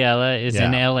 Gabriella is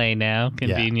in LA now,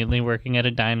 conveniently working at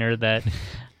a diner that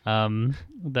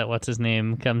that what's his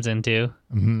name comes into.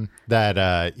 Mm-hmm.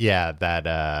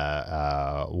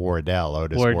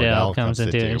 Otis Wardell comes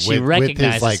into, and she with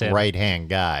recognizes his him. right hand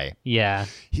guy. Yeah,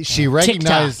 she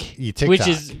recognized TikTok, which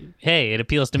is hey, it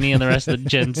appeals to me and the rest of the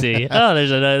Gen Z. Oh,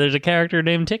 there's a character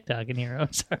named TikTok in here.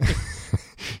 I'm sorry.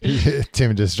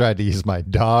 Tim just tried to use my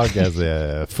dog as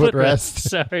a footrest.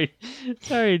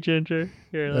 Sorry, Ginger.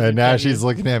 Here, and now she's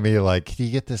looking at me like, "Can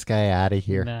you get this guy out of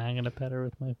here?" Nah, I'm gonna pet her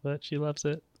with my foot. She loves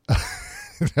it.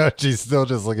 No, she's still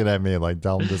just looking at me like,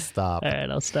 "Tell him to stop." All right,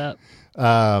 I'll stop.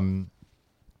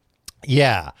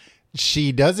 Yeah.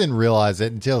 She doesn't realize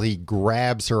it until he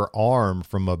grabs her arm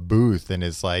from a booth and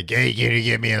is like, "Hey, can you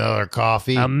get me another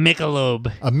coffee?" A Michelob.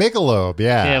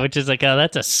 Yeah. Yeah, which is like, oh,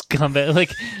 that's a scumbag.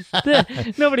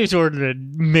 Like, nobody's ordered a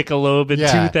Michelob in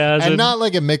 2000. And not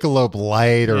like a Michelob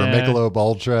Light or a Michelob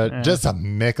Ultra, just a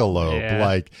Michelob. Yeah.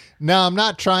 Like, no, I'm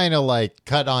not trying to like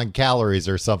cut on calories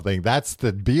or something. That's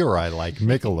the beer I like,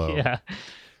 Michelob.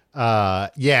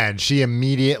 And she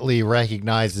immediately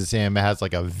recognizes him, has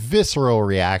like a visceral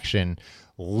reaction,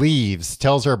 leaves,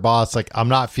 tells her boss like, "I'm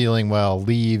not feeling well,"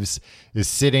 leaves, is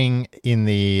sitting in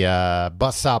the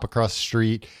bus stop across the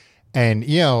street. And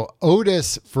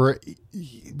Otis, for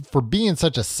being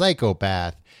such a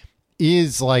psychopath,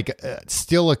 is like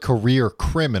still a career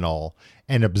criminal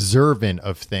and observant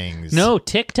of things. No,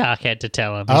 TikTok had to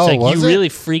tell him. He's like, "You really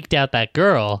freaked out that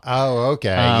girl." Oh,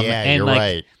 okay. You're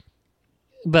right.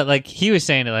 But like he was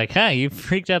saying it like, "Hi, you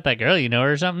freaked out that girl, you know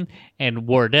her or something?" And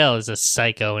Wardell is a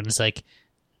psycho, and it's like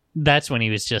that's when he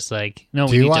was just like, "No,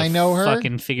 we need to know her?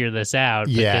 Fucking figure this out."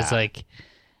 Because like,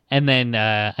 and then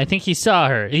I think he saw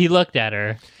her, he looked at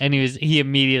her, and he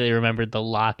immediately remembered the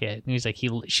locket, and he was like,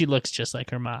 she looks just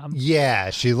like her mom. Yeah,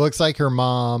 she looks like her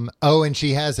mom. Oh, and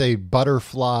she has a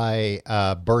butterfly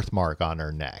birthmark on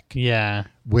her neck. Yeah,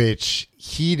 which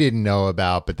he didn't know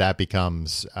about, but that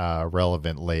becomes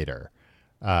relevant later.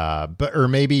 Or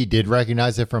maybe he did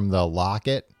recognize it from the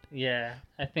locket. Yeah,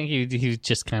 I think he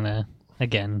just kind of,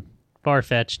 again,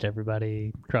 far-fetched.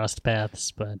 Everybody crossed paths,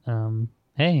 but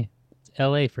hey, it's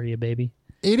L.A. for you, baby.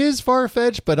 It is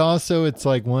far-fetched, but also it's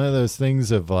like one of those things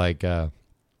of like,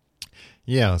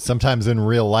 sometimes in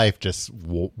real life, just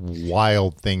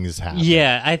wild things happen.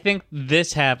 Yeah, I think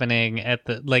this happening at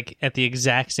the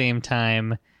exact same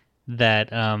time that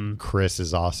Chris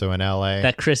is also in LA.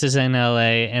 That Chris is in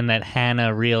LA, and that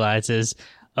Hannah realizes,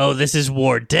 oh, this is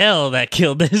Wardell that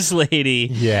killed this lady.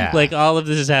 Yeah. Like all of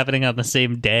this is happening on the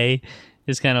same day.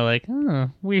 It's kind of like, oh,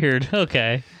 weird.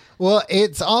 Okay. Well,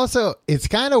 it's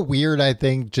kind of weird, I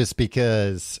think, just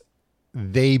because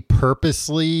they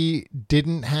purposely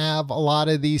didn't have a lot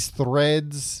of these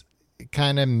threads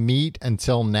kind of meet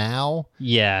until now.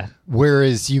 Yeah.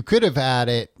 Whereas you could have had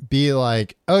it be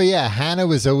like, oh yeah, Hannah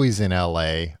was always in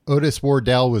LA. Otis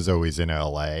Wardell was always in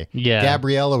LA. Yeah.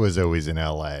 Gabriella was always in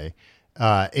LA.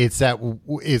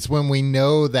 It's when we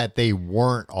know that they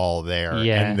weren't all there,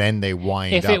 and then they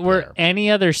wind up. If it were there. any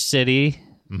other city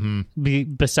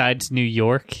besides New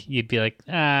York, you'd be like,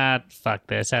 fuck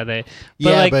this. How they?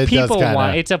 But but people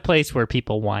it's a place where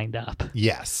people wind up.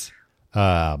 Yes.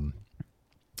 So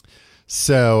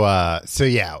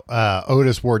yeah,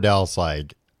 Otis Wardell's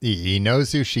like he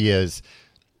knows who she is.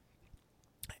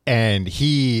 And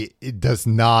he does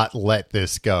not let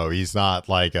this go. He's not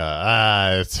like,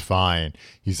 it's fine.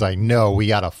 He's like, no, we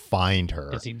got to find her.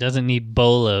 Because he doesn't need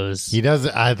bolos. He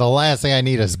doesn't. The last thing I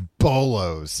need is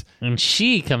bolos. And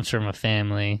she comes from a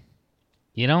family.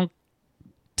 You don't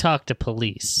talk to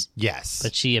police. Yes.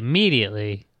 But she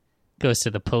immediately goes to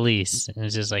the police and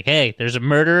is just like, hey, there's a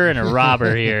murderer and a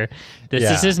robber here. This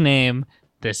is his name.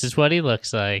 This is what he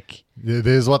looks like. This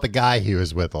is what the guy he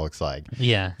was with looks like.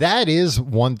 Yeah. That is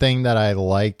one thing that I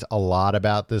liked a lot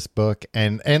about this book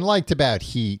and liked about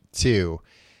Heat too,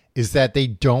 is that they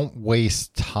don't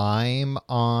waste time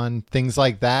on things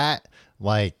like that.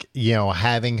 Like,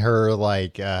 having her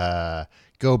like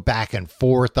go back and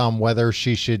forth on whether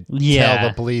she should tell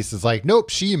the police. It's like,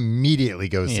 nope, she immediately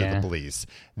goes to the police.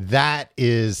 That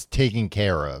is taken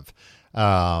care of.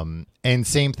 And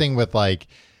same thing with like,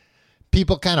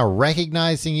 people kind of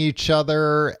recognizing each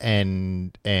other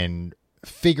and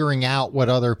figuring out what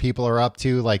other people are up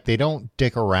to. Like, they don't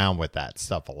dick around with that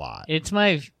stuff a lot. This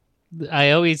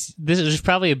is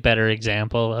probably a better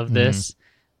example of this,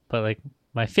 but like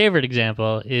my favorite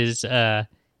example is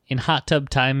in Hot Tub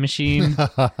Time Machine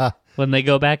when they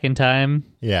go back in time.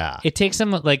 Yeah. It takes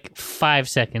them like 5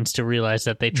 seconds to realize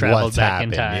that they traveled back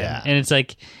in time. Yeah. And it's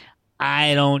like,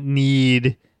 I don't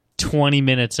need 20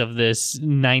 minutes of this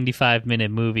 95-minute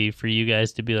movie for you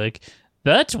guys to be like,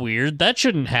 that's weird. That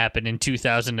shouldn't happen in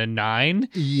 2009.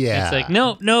 Yeah. It's like,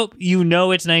 nope.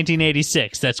 It's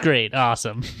 1986. That's great.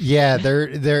 Awesome. Yeah,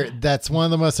 that's one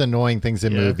of the most annoying things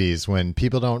in movies when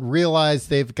people don't realize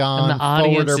they've gone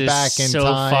forward or back in so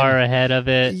time. Far ahead of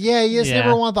it. Yeah, you just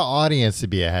never want the audience to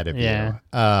be ahead of you.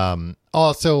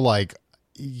 Also, like,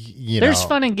 there's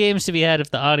fun and games to be had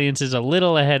if the audience is a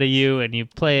little ahead of you and you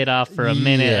play it off for a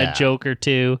minute, a joke or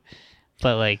two,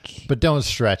 but don't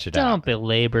stretch it out. Don't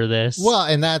belabor this. Well,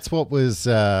 and that's what was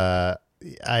I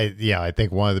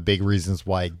think one of the big reasons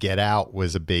why Get Out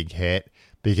was a big hit,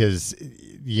 because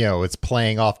it's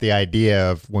playing off the idea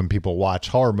of when people watch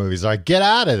horror movies, like, get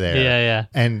out of there. Yeah.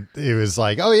 And it was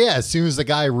like, oh yeah, as soon as the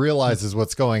guy realizes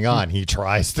what's going on, he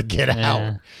tries to get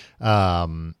out.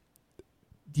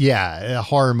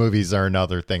 Horror movies are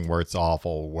another thing where it's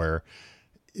awful, where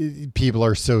people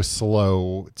are so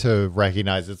slow to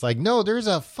recognize it's like, no, there's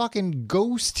a fucking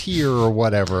ghost here or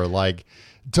whatever. Like,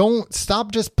 don't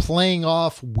stop just playing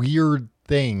off weird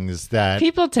things that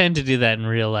people tend to do that in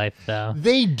real life, though.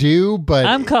 They do, but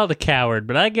I'm called a coward,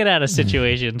 but I get out of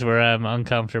situations where I'm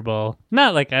uncomfortable.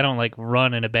 Not like I don't like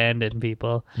run and abandon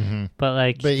people,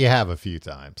 but you have a few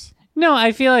times. No,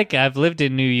 I feel like I've lived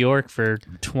in New York for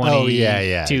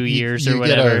 22 years or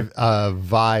whatever. You get a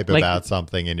vibe about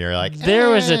something, and you're like, There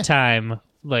was a time,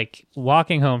 like,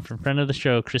 walking home from friend of the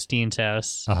show, Christine's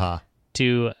house,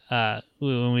 to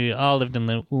when we all lived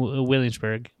in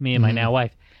Williamsburg, me and my now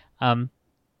wife,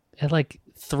 at like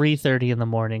 3:30 in the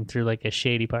morning through like a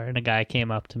shady part, and a guy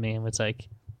came up to me and was like,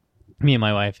 me and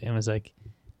my wife, and was like,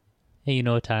 hey, you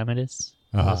know what time it is?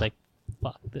 I was like,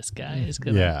 fuck, this guy is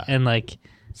gonna... Yeah. And like...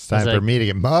 It's time for me to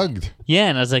get mugged. Yeah,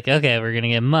 and I was like, okay, we're going to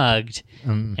get mugged.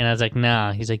 And I was like,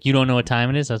 nah. He's like, you don't know what time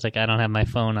it is? I was like, I don't have my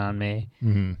phone on me.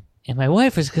 And my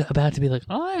wife was about to be like,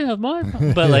 oh, I have my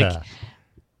phone. But like,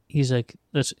 he's like,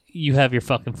 you have your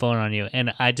fucking phone on you.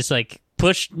 And I just like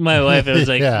pushed my wife. It was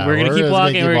like, we're going to keep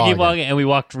walking. We're going to keep walking. And we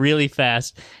walked really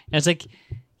fast. And it's like,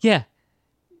 yeah.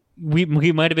 We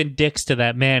might have been dicks to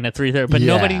that man at 3:30, but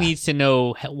nobody needs to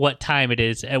know what time it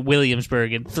is at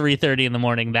Williamsburg at 3:30 in the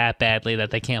morning that badly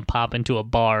that they can't pop into a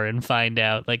bar and find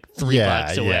out like 3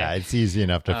 blocks away. Yeah, it's easy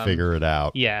enough to figure it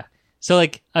out. Yeah. So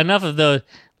like enough of those.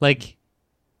 Like,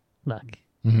 look,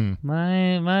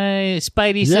 my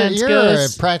spidey sense goes.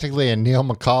 You're practically a Neil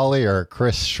McCauley or a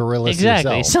Chris Shirillis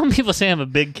Exactly. yourself. Some people say I'm a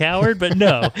big coward, but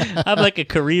no, I'm like a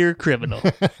career criminal.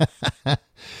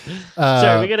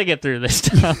 Sorry, we got to get through this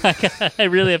stuff. I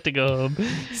really have to go home.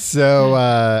 So,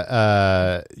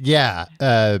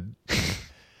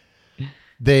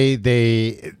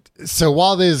 So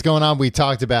while this is going on, we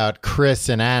talked about Chris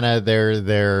and Anna.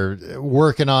 They're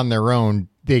working on their own.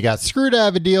 They got screwed out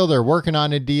of a deal. They're working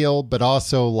on a deal, but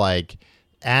also like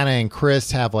Anna and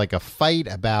Chris have like a fight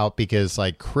about because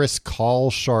like Chris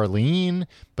calls Charlene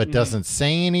but doesn't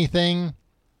say anything.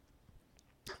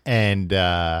 And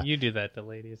you do that to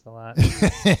ladies a lot.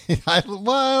 I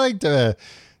like to,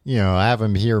 have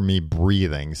them hear me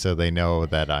breathing so they know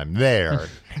that I'm there.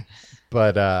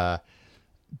 But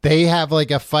they have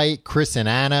like a fight, Chris and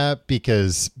Anna,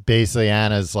 because basically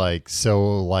Anna's like,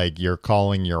 so like you're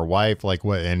calling your wife, like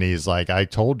what? And he's like, I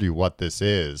told you what this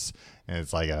is. And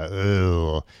it's like,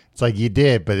 it's like you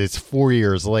did, but it's 4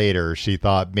 years later. She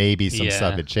thought maybe some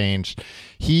stuff had changed.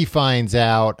 He finds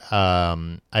out,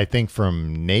 I think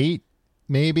from Nate,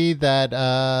 maybe that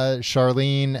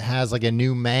Charlene has like a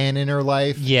new man in her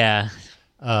life. Yeah.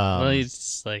 Well, he's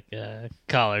just like,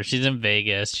 call her. She's in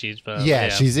Vegas. She's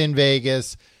in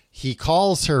Vegas. He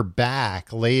calls her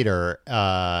back later.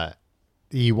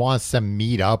 He wants to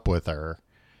meet up with her.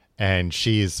 And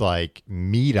she's like,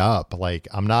 meet up. Like,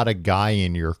 I'm not a guy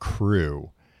in your crew.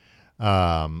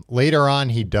 Later on,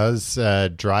 he does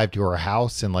drive to her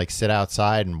house and like sit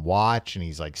outside and watch. And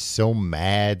he's like so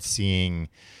mad seeing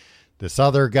this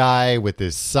other guy with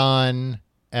his son.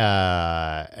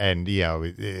 And,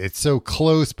 it's so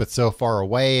close, but so far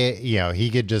away, he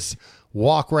could just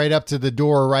walk right up to the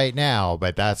door right now,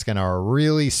 but that's going to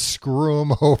really screw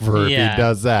him over if he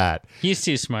does that. He's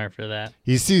too smart for that.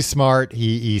 He's too smart.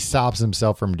 He stops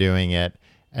himself from doing it.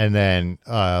 And then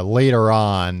later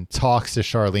on talks to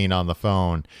Charlene on the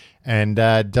phone and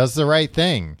does the right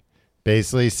thing.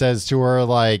 Basically says to her,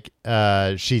 like,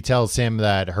 she tells him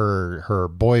that her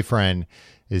boyfriend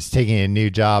is taking a new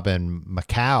job in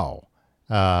Macau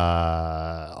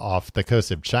off the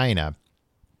coast of China.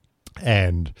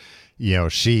 And,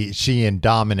 she and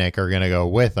Dominic are going to go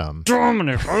with him.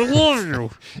 Dominic, I love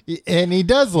you. And he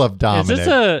does love Dominic. Is this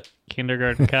a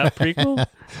Kindergarten Cop prequel?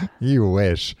 You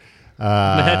wish.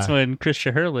 That's when Chris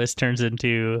Shiherlis turns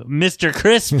into Mr.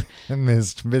 Crisp.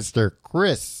 Mr.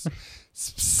 Chris.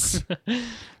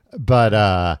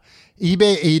 But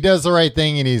he does the right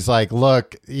thing, and he's like,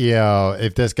 look,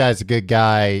 if this guy's a good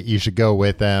guy, you should go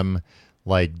with him.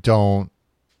 Like, don't,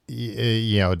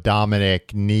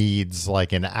 Dominic needs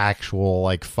like an actual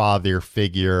like father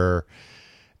figure.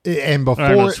 And before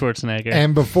Arnold Schwarzenegger.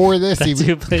 And before this,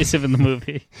 who plays him in the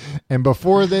movie. And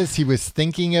before this, he was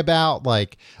thinking about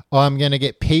like, I'm going to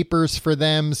get papers for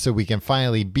them so we can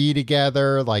finally be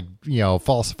together, like,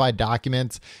 falsified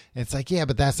documents. And it's like, yeah,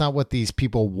 but that's not what these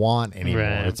people want anymore.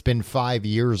 Right. It's been 5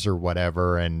 years or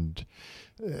whatever. And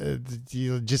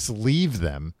you just leave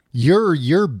them.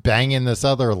 You're banging this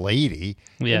other lady.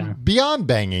 Yeah. And beyond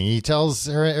banging, he tells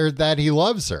her that he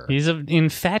loves her. He's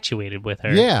infatuated with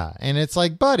her. Yeah. And it's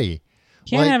like, buddy.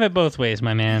 Can't have it both ways,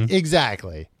 my man.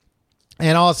 Exactly.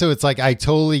 And also it's like, I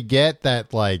totally get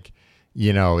that, like,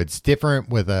 it's different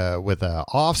with a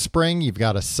offspring. You've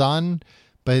got a son.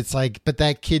 But it's like, but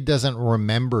that kid doesn't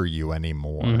remember you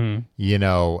anymore,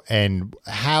 and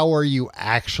how are you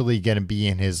actually going to be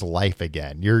in his life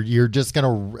again? You're just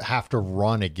going to have to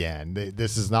run again.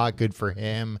 This is not good for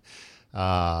him.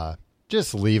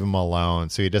 Just leave him alone.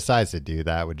 So he decides to do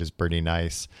that, which is pretty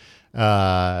nice.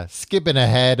 Skipping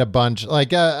ahead a bunch,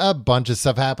 like a bunch of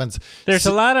stuff happens. There's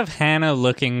a lot of Hannah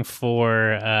looking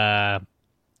for,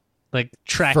 like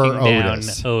tracking down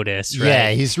Otis, right?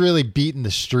 Yeah, he's really beating the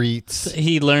streets.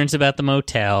 He learns about the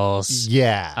motels.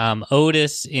 Yeah.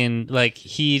 Otis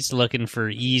he's looking for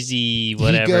easy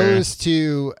whatever. He goes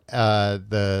to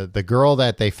the girl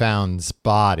that they found's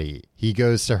body. He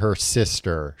goes to her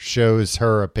sister, shows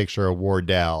her a picture of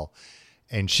Wardell,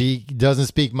 and she doesn't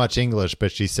speak much English,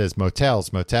 but she says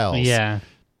motels. Yeah.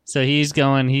 So he's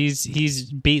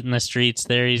he's beating the streets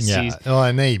there. He's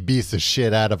and then he beats the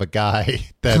shit out of a guy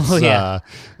that's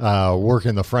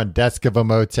working the front desk of a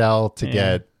motel to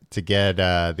get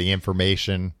the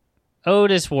information.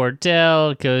 Otis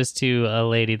Wardell goes to a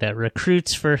lady that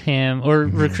recruits for him or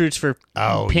recruits for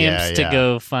pimps to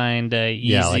go find Easy.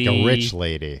 Yeah, like a rich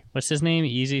lady. What's his name?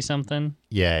 Easy something?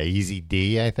 Yeah, Easy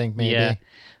D, I think maybe. Yeah,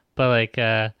 but like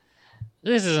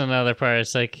this is another part.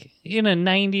 It's like in a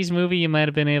 90s movie, you might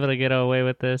have been able to get away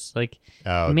with this. Like,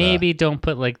 maybe don't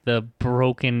put like the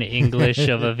broken English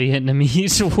of a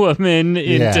Vietnamese woman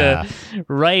into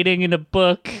writing in a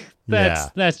book.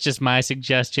 That's just my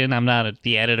suggestion. I'm not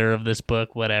the editor of this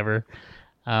book, whatever.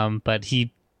 But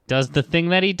he does the thing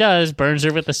that he does, burns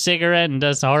her with a cigarette and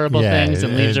does horrible things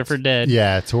and leaves her for dead.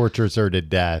 Yeah, tortures her to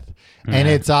death. And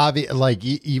it's obvious, like,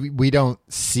 we don't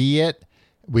see it.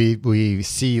 We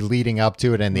see leading up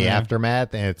to it in the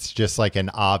aftermath, and it's just like an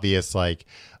obvious, like,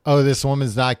 oh, this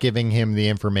woman's not giving him the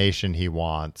information he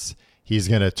wants. He's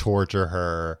going to torture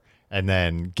her and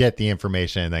then get the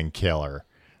information and then kill her.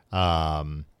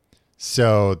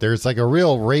 So there's like a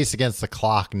real race against the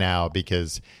clock now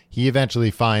because he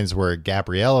eventually finds where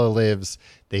Gabriella lives.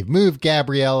 They've moved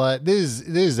Gabriella. This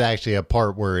is actually a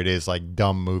part where it is like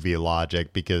dumb movie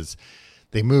logic because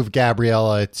they moved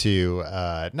Gabriella to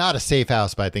not a safe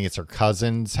house, but I think it's her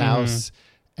cousin's house.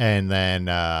 And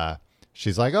then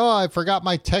she's like, oh, I forgot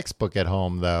my textbook at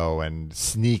home, though, and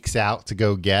sneaks out to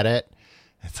go get it.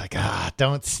 It's like,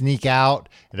 don't sneak out.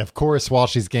 And of course, while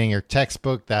she's getting her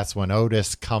textbook, that's when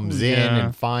Otis comes in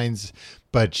and finds,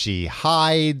 but she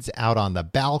hides out on the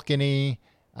balcony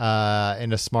in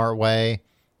a smart way.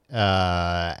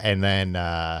 And then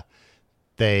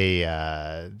they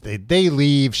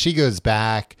leave. She goes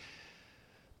back,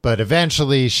 but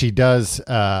eventually she does.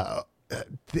 The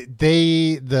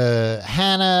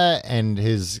Hannah and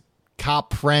his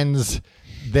cop friends,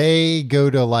 they go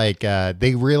to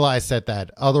they realize that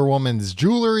other woman's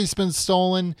jewelry's been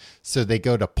stolen. So they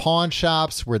go to pawn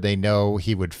shops where they know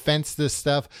he would fence this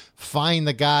stuff, find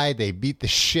the guy. They beat the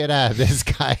shit out of this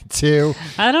guy too.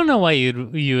 I don't know why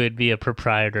you would be a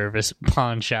proprietor of a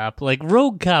pawn shop. Like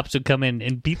rogue cops would come in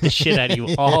and beat the shit out of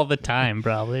you all the time,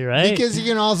 probably, right? Because you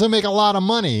can also make a lot of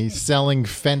money selling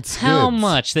fence goods. How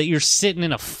much that you're sitting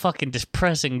in a fucking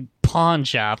depressing pawn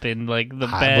shop in like the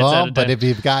beds out of but time. if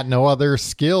you've got no other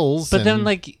skills, but then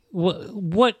like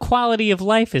what quality of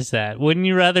life is that? Wouldn't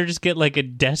you rather just get like a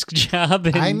desk job?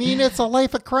 I mean, it's a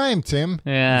life of crime, Tim.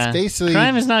 Yeah, it's basically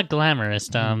crime is not glamorous,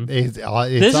 Tom. It's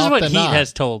this is what Heat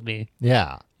has told me.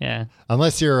 Yeah.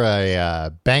 Unless you're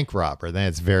a bank robber, then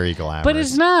it's very glamorous. But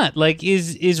it's not. Like,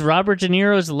 is Robert De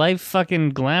Niro's life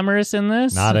fucking glamorous in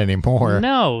this? Not anymore.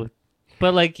 No,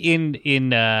 but like in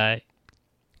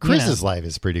Chris's life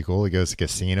is pretty cool. He goes to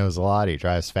casinos a lot. He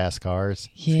drives fast cars.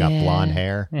 He's got blonde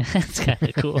hair. That's kind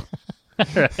of cool.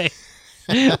 All right.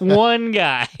 One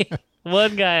guy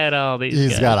at all these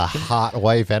He's guys. got a hot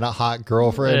wife and a hot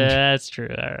girlfriend. That's true.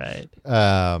 All right.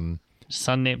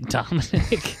 Son named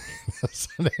Dominic.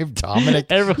 Son named Dominic.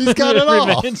 Everyone, he's got it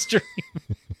all.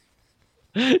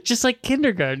 Just like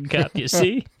Kindergarten Cop, you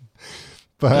see?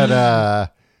 But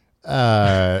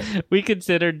we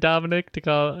considered Dominic to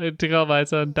call my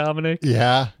son Dominic.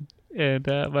 Yeah. And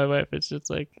my wife is just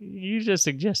like, you just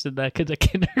suggested that because of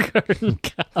Kindergarten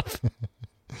Cop.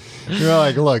 You're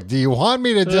like, look, do you want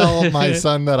me to tell my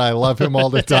son that I love him all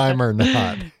the time or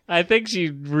not? I think she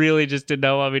really just did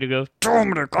not want me to go,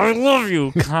 Dominic, I love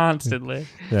you constantly.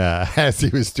 Yeah, as he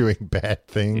was doing bad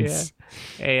things.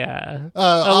 Yeah.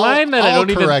 A line that I don't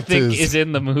even think is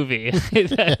in the movie.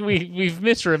 We've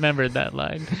misremembered that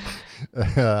line.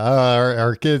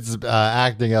 Our kid's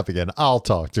acting up again. I'll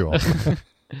talk to him.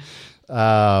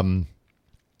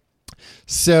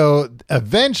 So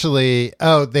eventually,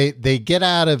 they get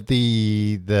out of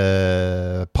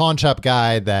the pawn shop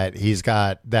guy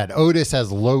that Otis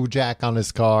has LoJack on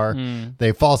his car.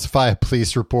 They falsify a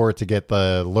police report to get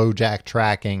the LoJack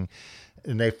tracking,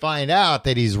 and they find out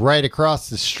that he's right across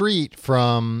the street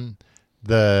from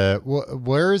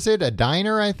where is it? A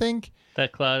diner, I think.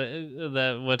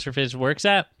 That what's her face works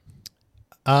at.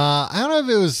 I don't know if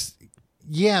it was.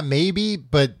 Yeah, maybe,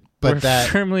 but we're that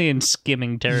firmly in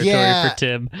skimming territory for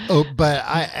Tim. Oh, but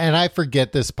I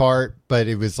forget this part, but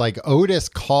it was like Otis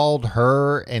called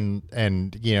her and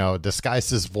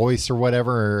disguised his voice or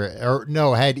whatever, or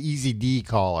no, had Easy D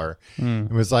call her.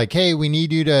 It was like, hey, we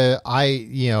need you to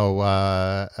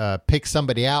pick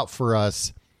somebody out for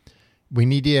us. We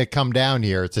need you to come down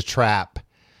here. It's a trap.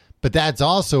 But that's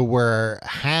also where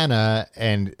Hannah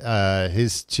and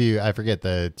his two, I forget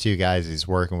the two guys he's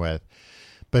working with.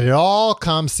 But it all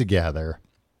comes together.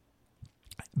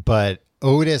 But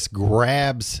Otis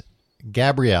grabs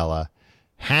Gabriella.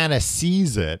 Hannah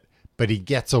sees it, but he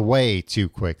gets away too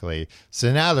quickly.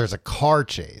 So now there's a car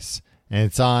chase. And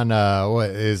it's on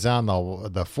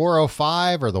the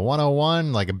 405 or the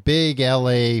 101, like a big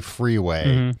LA freeway.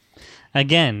 Mm-hmm.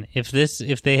 Again, if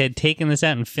they had taken this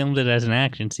out and filmed it as an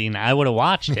action scene, I would have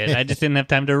watched it. I just didn't have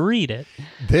time to read it.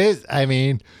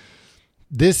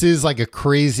 This is like a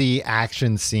crazy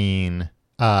action scene.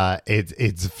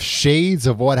 It's shades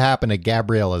of what happened to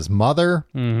Gabriella's mother,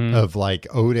 of like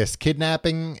Otis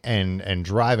kidnapping and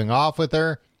driving off with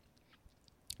her,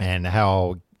 and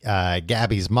how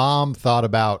Gabby's mom thought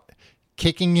about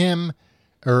kicking him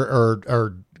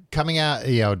or coming out,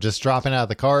 just dropping out of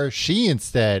the car. She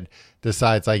instead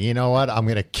decides, like, you know what, I'm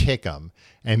going to kick him.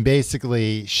 And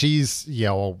basically she's,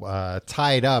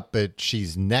 tied up, but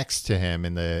she's next to him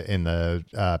in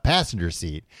the passenger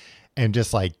seat, and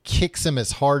just like kicks him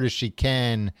as hard as she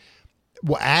can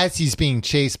as he's being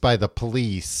chased by the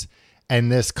police.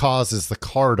 And this causes the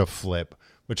car to flip,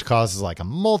 which causes like a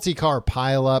multi-car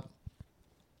pileup.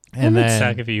 And then, it would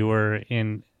suck if you were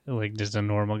in like just a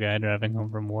normal guy driving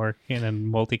home from work in a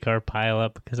multi-car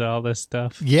pileup because of all this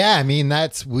stuff. Yeah, I mean,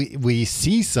 we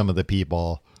see some of the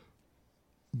people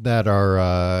that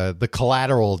are the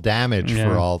collateral damage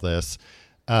for all this.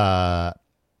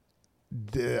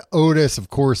 Otis, of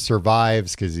course,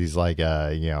 survives because he's like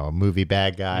a movie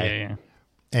bad guy. Yeah.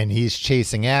 And he's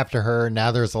chasing after her.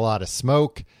 Now there's a lot of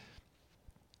smoke.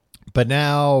 But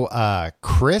now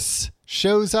Chris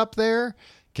shows up there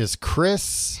because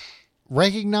Chris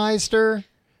recognized her.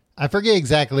 I forget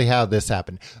exactly how this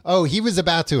happened. Oh, he was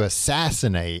about to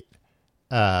assassinate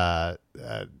Vincent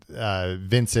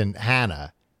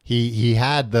Hanna. He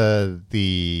had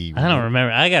the I don't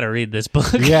remember. I got to read this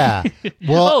book. Yeah.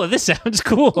 Well, this sounds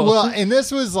cool. Well, and this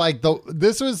was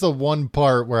the one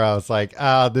part where I was like,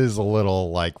 this is a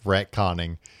little like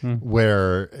retconning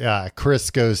where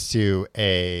Chris goes to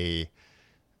a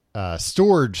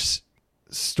storage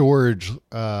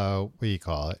what do you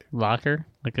call it? Locker,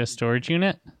 like a storage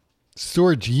unit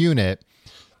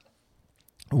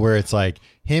where it's like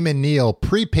him and Neil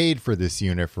prepaid for this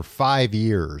unit for 5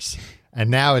 years. And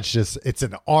now it's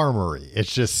an armory.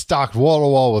 It's just stocked wall to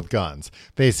wall with guns.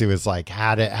 Basically, it's like,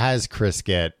 has Chris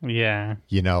get,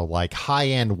 like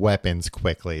high-end weapons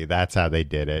quickly? That's how they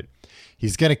did it.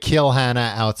 He's going to kill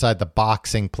Hanna outside the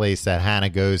boxing place that Hanna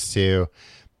goes to.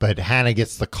 But Hanna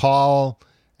gets the call,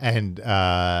 and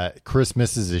Chris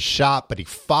misses his shot, but he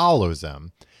follows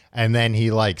him. And then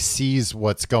he like sees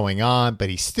what's going on, but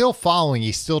he's still following.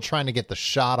 He's still trying to get the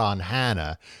shot on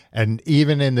Hanna. And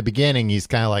even in the beginning, he's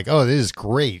kind of like, oh, this is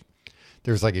great.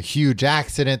 There's like a huge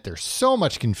accident. There's so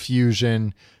much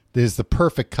confusion. This is the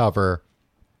perfect cover.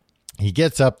 He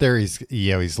gets up there.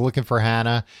 He's looking for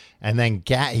Hanna. And then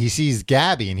he sees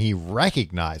Gabby and he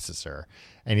recognizes her.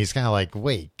 And he's kind of like,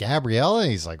 wait, Gabriella?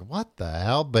 And he's like, what the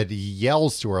hell? But he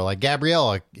yells to her like,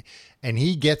 Gabriella. And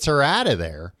he gets her out of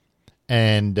there.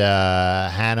 And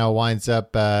Hanna winds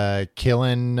up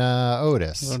killing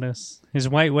Otis. His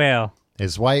white whale.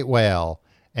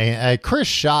 And Chris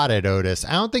shot at Otis.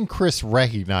 I don't think Chris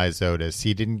recognized Otis.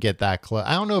 He didn't get that close.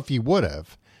 I don't know if he would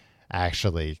have,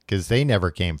 actually, because they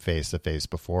never came face to face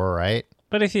before, right?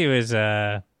 But if he was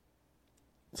threatening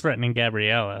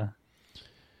Gabriella.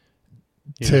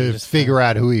 To figure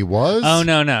out who he was? Oh,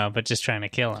 no, but just trying to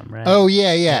kill him, right? Oh,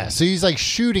 yeah. So he's like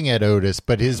shooting at Otis,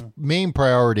 but his main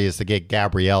priority is to get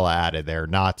Gabriella out of there,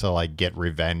 not to like get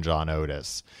revenge on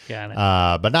Otis. Got it.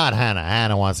 But not Hanna.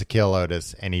 Hanna wants to kill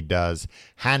Otis, and he does.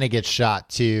 Hanna gets shot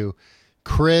too.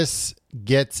 Chris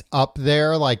gets up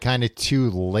there like kind of too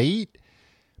late.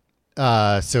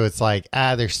 So it's like,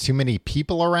 there's too many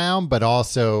people around, but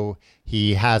also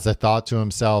he has a thought to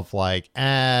himself like,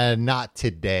 not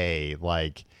today.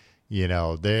 Like,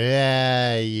 you're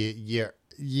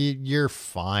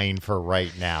fine for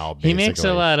right now. Basically. He makes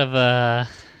a lot of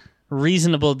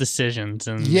reasonable decisions.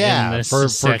 In this for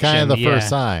section. kind of the first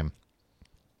time.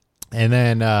 And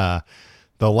then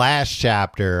the last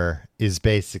chapter is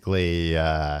basically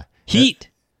Heat.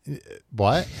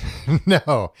 What?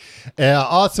 No.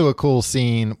 Also a cool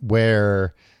scene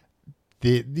where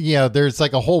there's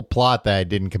like a whole plot that I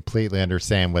didn't completely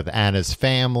understand with Anna's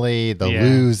family, the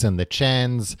Lus and the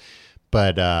Chens.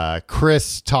 But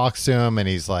Chris talks to him and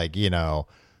he's like, the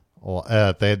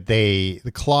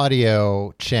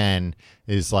Claudio Chen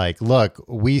is like, look,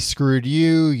 we screwed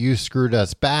you screwed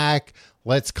us back.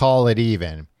 Let's call it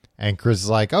even. And Chris is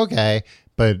like, okay.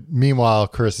 But meanwhile,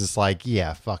 Chris is like,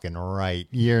 yeah, fucking right.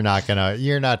 You're not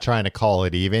trying to call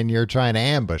it even. You're trying to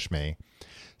ambush me.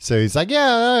 So he's like,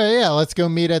 yeah, let's go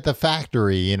meet at the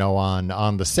factory,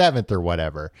 on the 7th or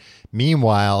whatever.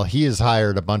 Meanwhile, he has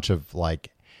hired a bunch of like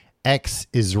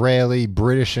ex-Israeli,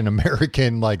 British, and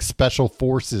American like special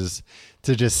forces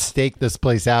to just stake this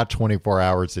place out 24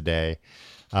 hours a day.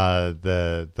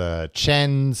 The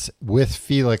Chens with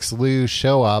Felix Liu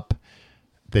show up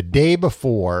the day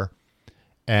before.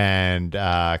 And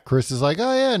Chris is like,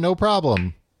 oh, yeah, no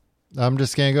problem. I'm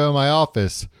just going to go to my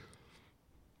office,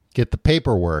 get the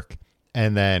paperwork.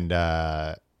 And then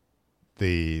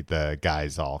the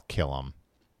guys all kill him.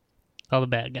 All the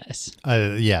bad guys.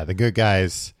 The good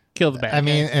guys. Kill the bad guys. I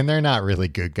mean, and they're not really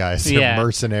good guys. They're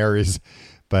mercenaries.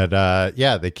 But,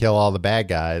 they kill all the bad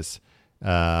guys.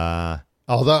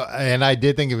 Although, and I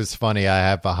did think it was funny.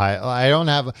 I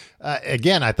thought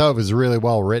it was really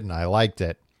well written. I liked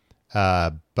it.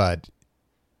 But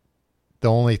the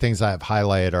only things I have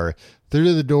highlighted are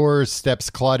through the door steps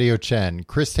Claudio Chen.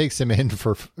 Chris takes him in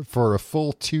for a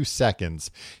full 2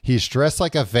 seconds. He's dressed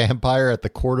like a vampire at the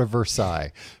court of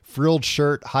Versailles. Frilled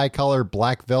shirt, high collar,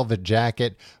 black velvet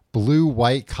jacket,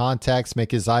 blue-white contacts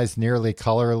make his eyes nearly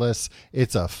colorless.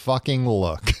 It's a fucking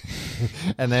look.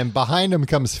 And then behind him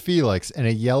comes Felix in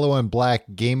a yellow and black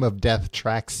Game of Death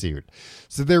tracksuit.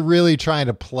 So they're really trying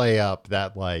to play up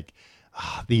that, like,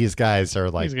 these guys are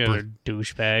like... These guys are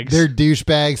douchebags. They're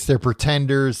douchebags. They're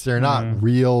pretenders. They're not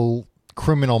real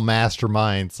criminal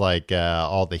masterminds like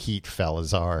all the Heat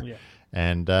fellas are. Yeah.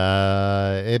 And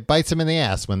it bites him in the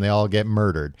ass when they all get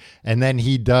murdered. And then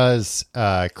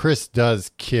Chris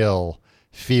does kill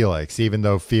Felix, even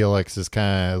though Felix is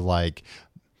kind of like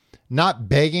not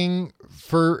begging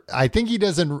for, I think he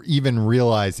doesn't even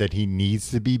realize that he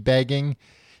needs to be begging.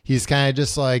 He's kind of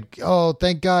just like, oh,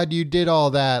 thank God you did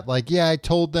all that. Like, yeah, I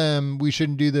told them we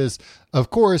shouldn't do this. Of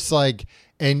course, like,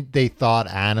 and they thought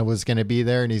Anna was going to be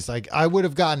there. And he's like, I would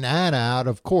have gotten Anna out,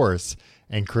 of course.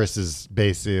 And Chris is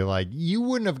basically like, you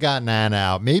wouldn't have gotten Anna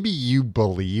out. Maybe you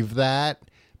believe that,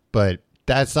 but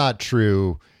that's not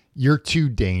true. You're too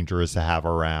dangerous to have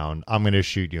around. I'm going to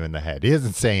shoot you in the head. He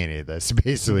doesn't say any of this. He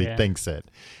basically thinks it.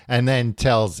 And then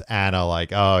tells Anna,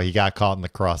 like, oh, he got caught in the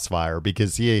crossfire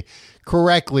because he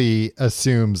correctly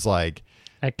assumes, like,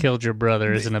 I killed your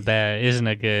brother isn't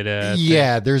a good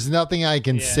yeah, there's nothing I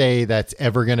can say that's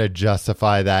ever going to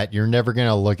justify that. You're never going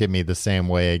to look at me the same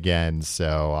way again,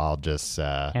 so I'll just...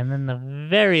 And then the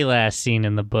very last scene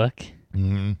in the book,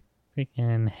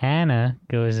 freaking Hannah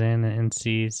goes in and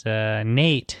sees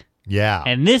Nate. Yeah.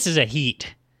 And this is a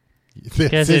heat.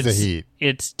 This is a heat.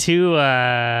 It's two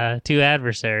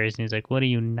adversaries, and he's like, what are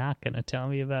you not going to tell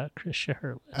me about Chris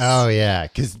Shiherlis? Oh, yeah,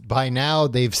 because by now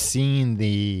they've seen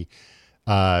the...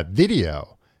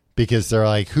 video, because they're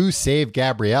like, who saved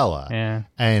Gabriella? Yeah.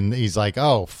 And he's like,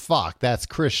 oh, fuck, that's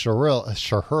Chris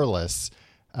Shiherlis.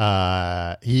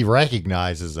 He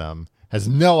recognizes him, has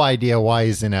no idea why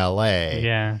he's in LA.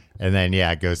 Yeah. And then,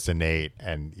 it goes to Nate.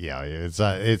 And,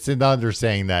 it's an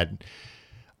understanding that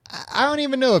I don't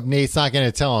even know if Nate's not going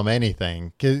to tell him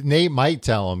anything. Because Nate might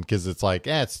tell him because it's like,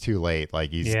 it's too late. Like,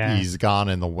 he's gone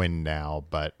in the wind now.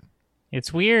 But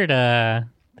it's weird,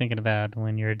 thinking about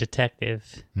when you're a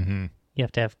detective, you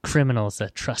have to have criminals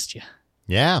that trust you.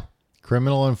 Yeah,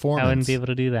 criminal informants. I wouldn't be able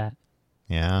to do that.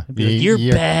 Yeah, like, you're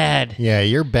bad. Yeah,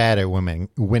 you're bad at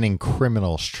winning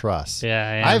criminals' trust.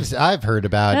 Yeah, I've heard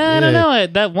about. I don't know.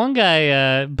 That one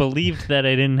guy believed that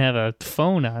I didn't have a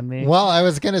phone on me. Well, I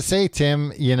was gonna say,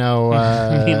 Tim,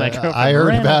 I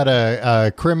heard about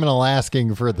a criminal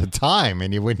asking for the time,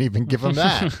 and you wouldn't even give him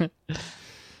that.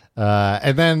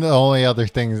 And then the only other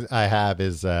thing I have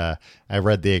is I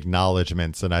read the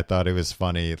acknowledgments, and I thought it was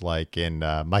funny. Like in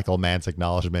Michael Mann's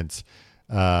acknowledgments,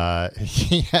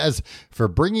 he has, for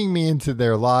bringing me into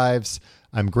their lives,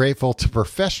 I'm grateful to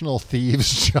professional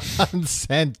thieves John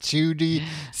Santucci,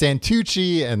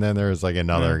 and then there's like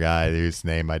another guy whose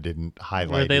name I didn't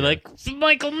highlight. Were they here. like,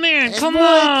 Michael Mann, come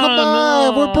on,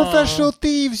 no. We're professional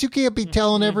thieves. You can't be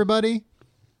telling everybody.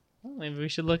 Well, maybe we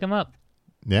should look him up.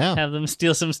 Yeah. Have them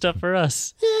steal some stuff for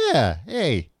us. Yeah.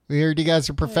 Hey, we heard you guys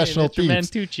are professional thieves.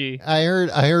 Mantucci.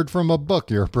 I heard from a book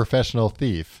you're a professional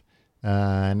thief.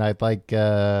 And I'd like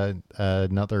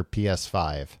another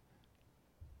PS5.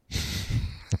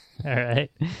 All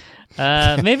right.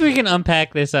 Maybe we can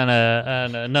unpack this on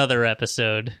another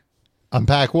episode.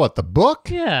 Unpack what? The book?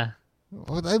 Yeah.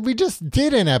 Well, we just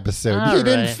did an episode. All you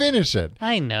didn't finish it.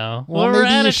 I know. Well, we're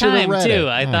out of time, too. It.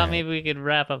 I thought maybe we could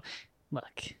wrap up.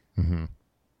 Look.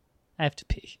 I have to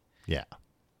pee. Yeah.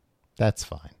 That's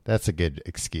fine. That's a good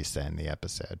excuse to end the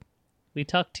episode. We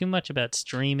talked too much about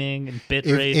streaming and bit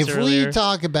rates if earlier. we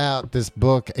talk about this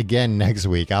book again next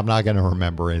week, I'm not going to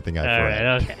remember anything I've read.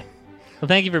 All right, okay. Well,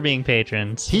 thank you for being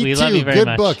patrons. Heat we 2, love you very good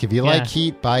much. book. If you like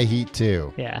Heat, buy Heat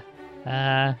 2. Yeah.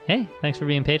 Hey, thanks for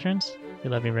being patrons. We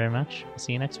love you very much. We'll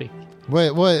see you next week. Why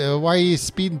are you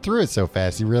speeding through it so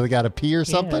fast? You really got to pee or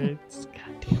something?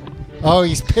 Goddamn. Oh,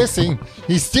 he's pissing.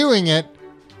 He's doing it.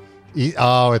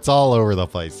 It's all over the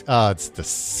place. Oh, it's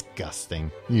disgusting.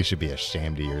 You should be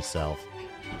ashamed of yourself.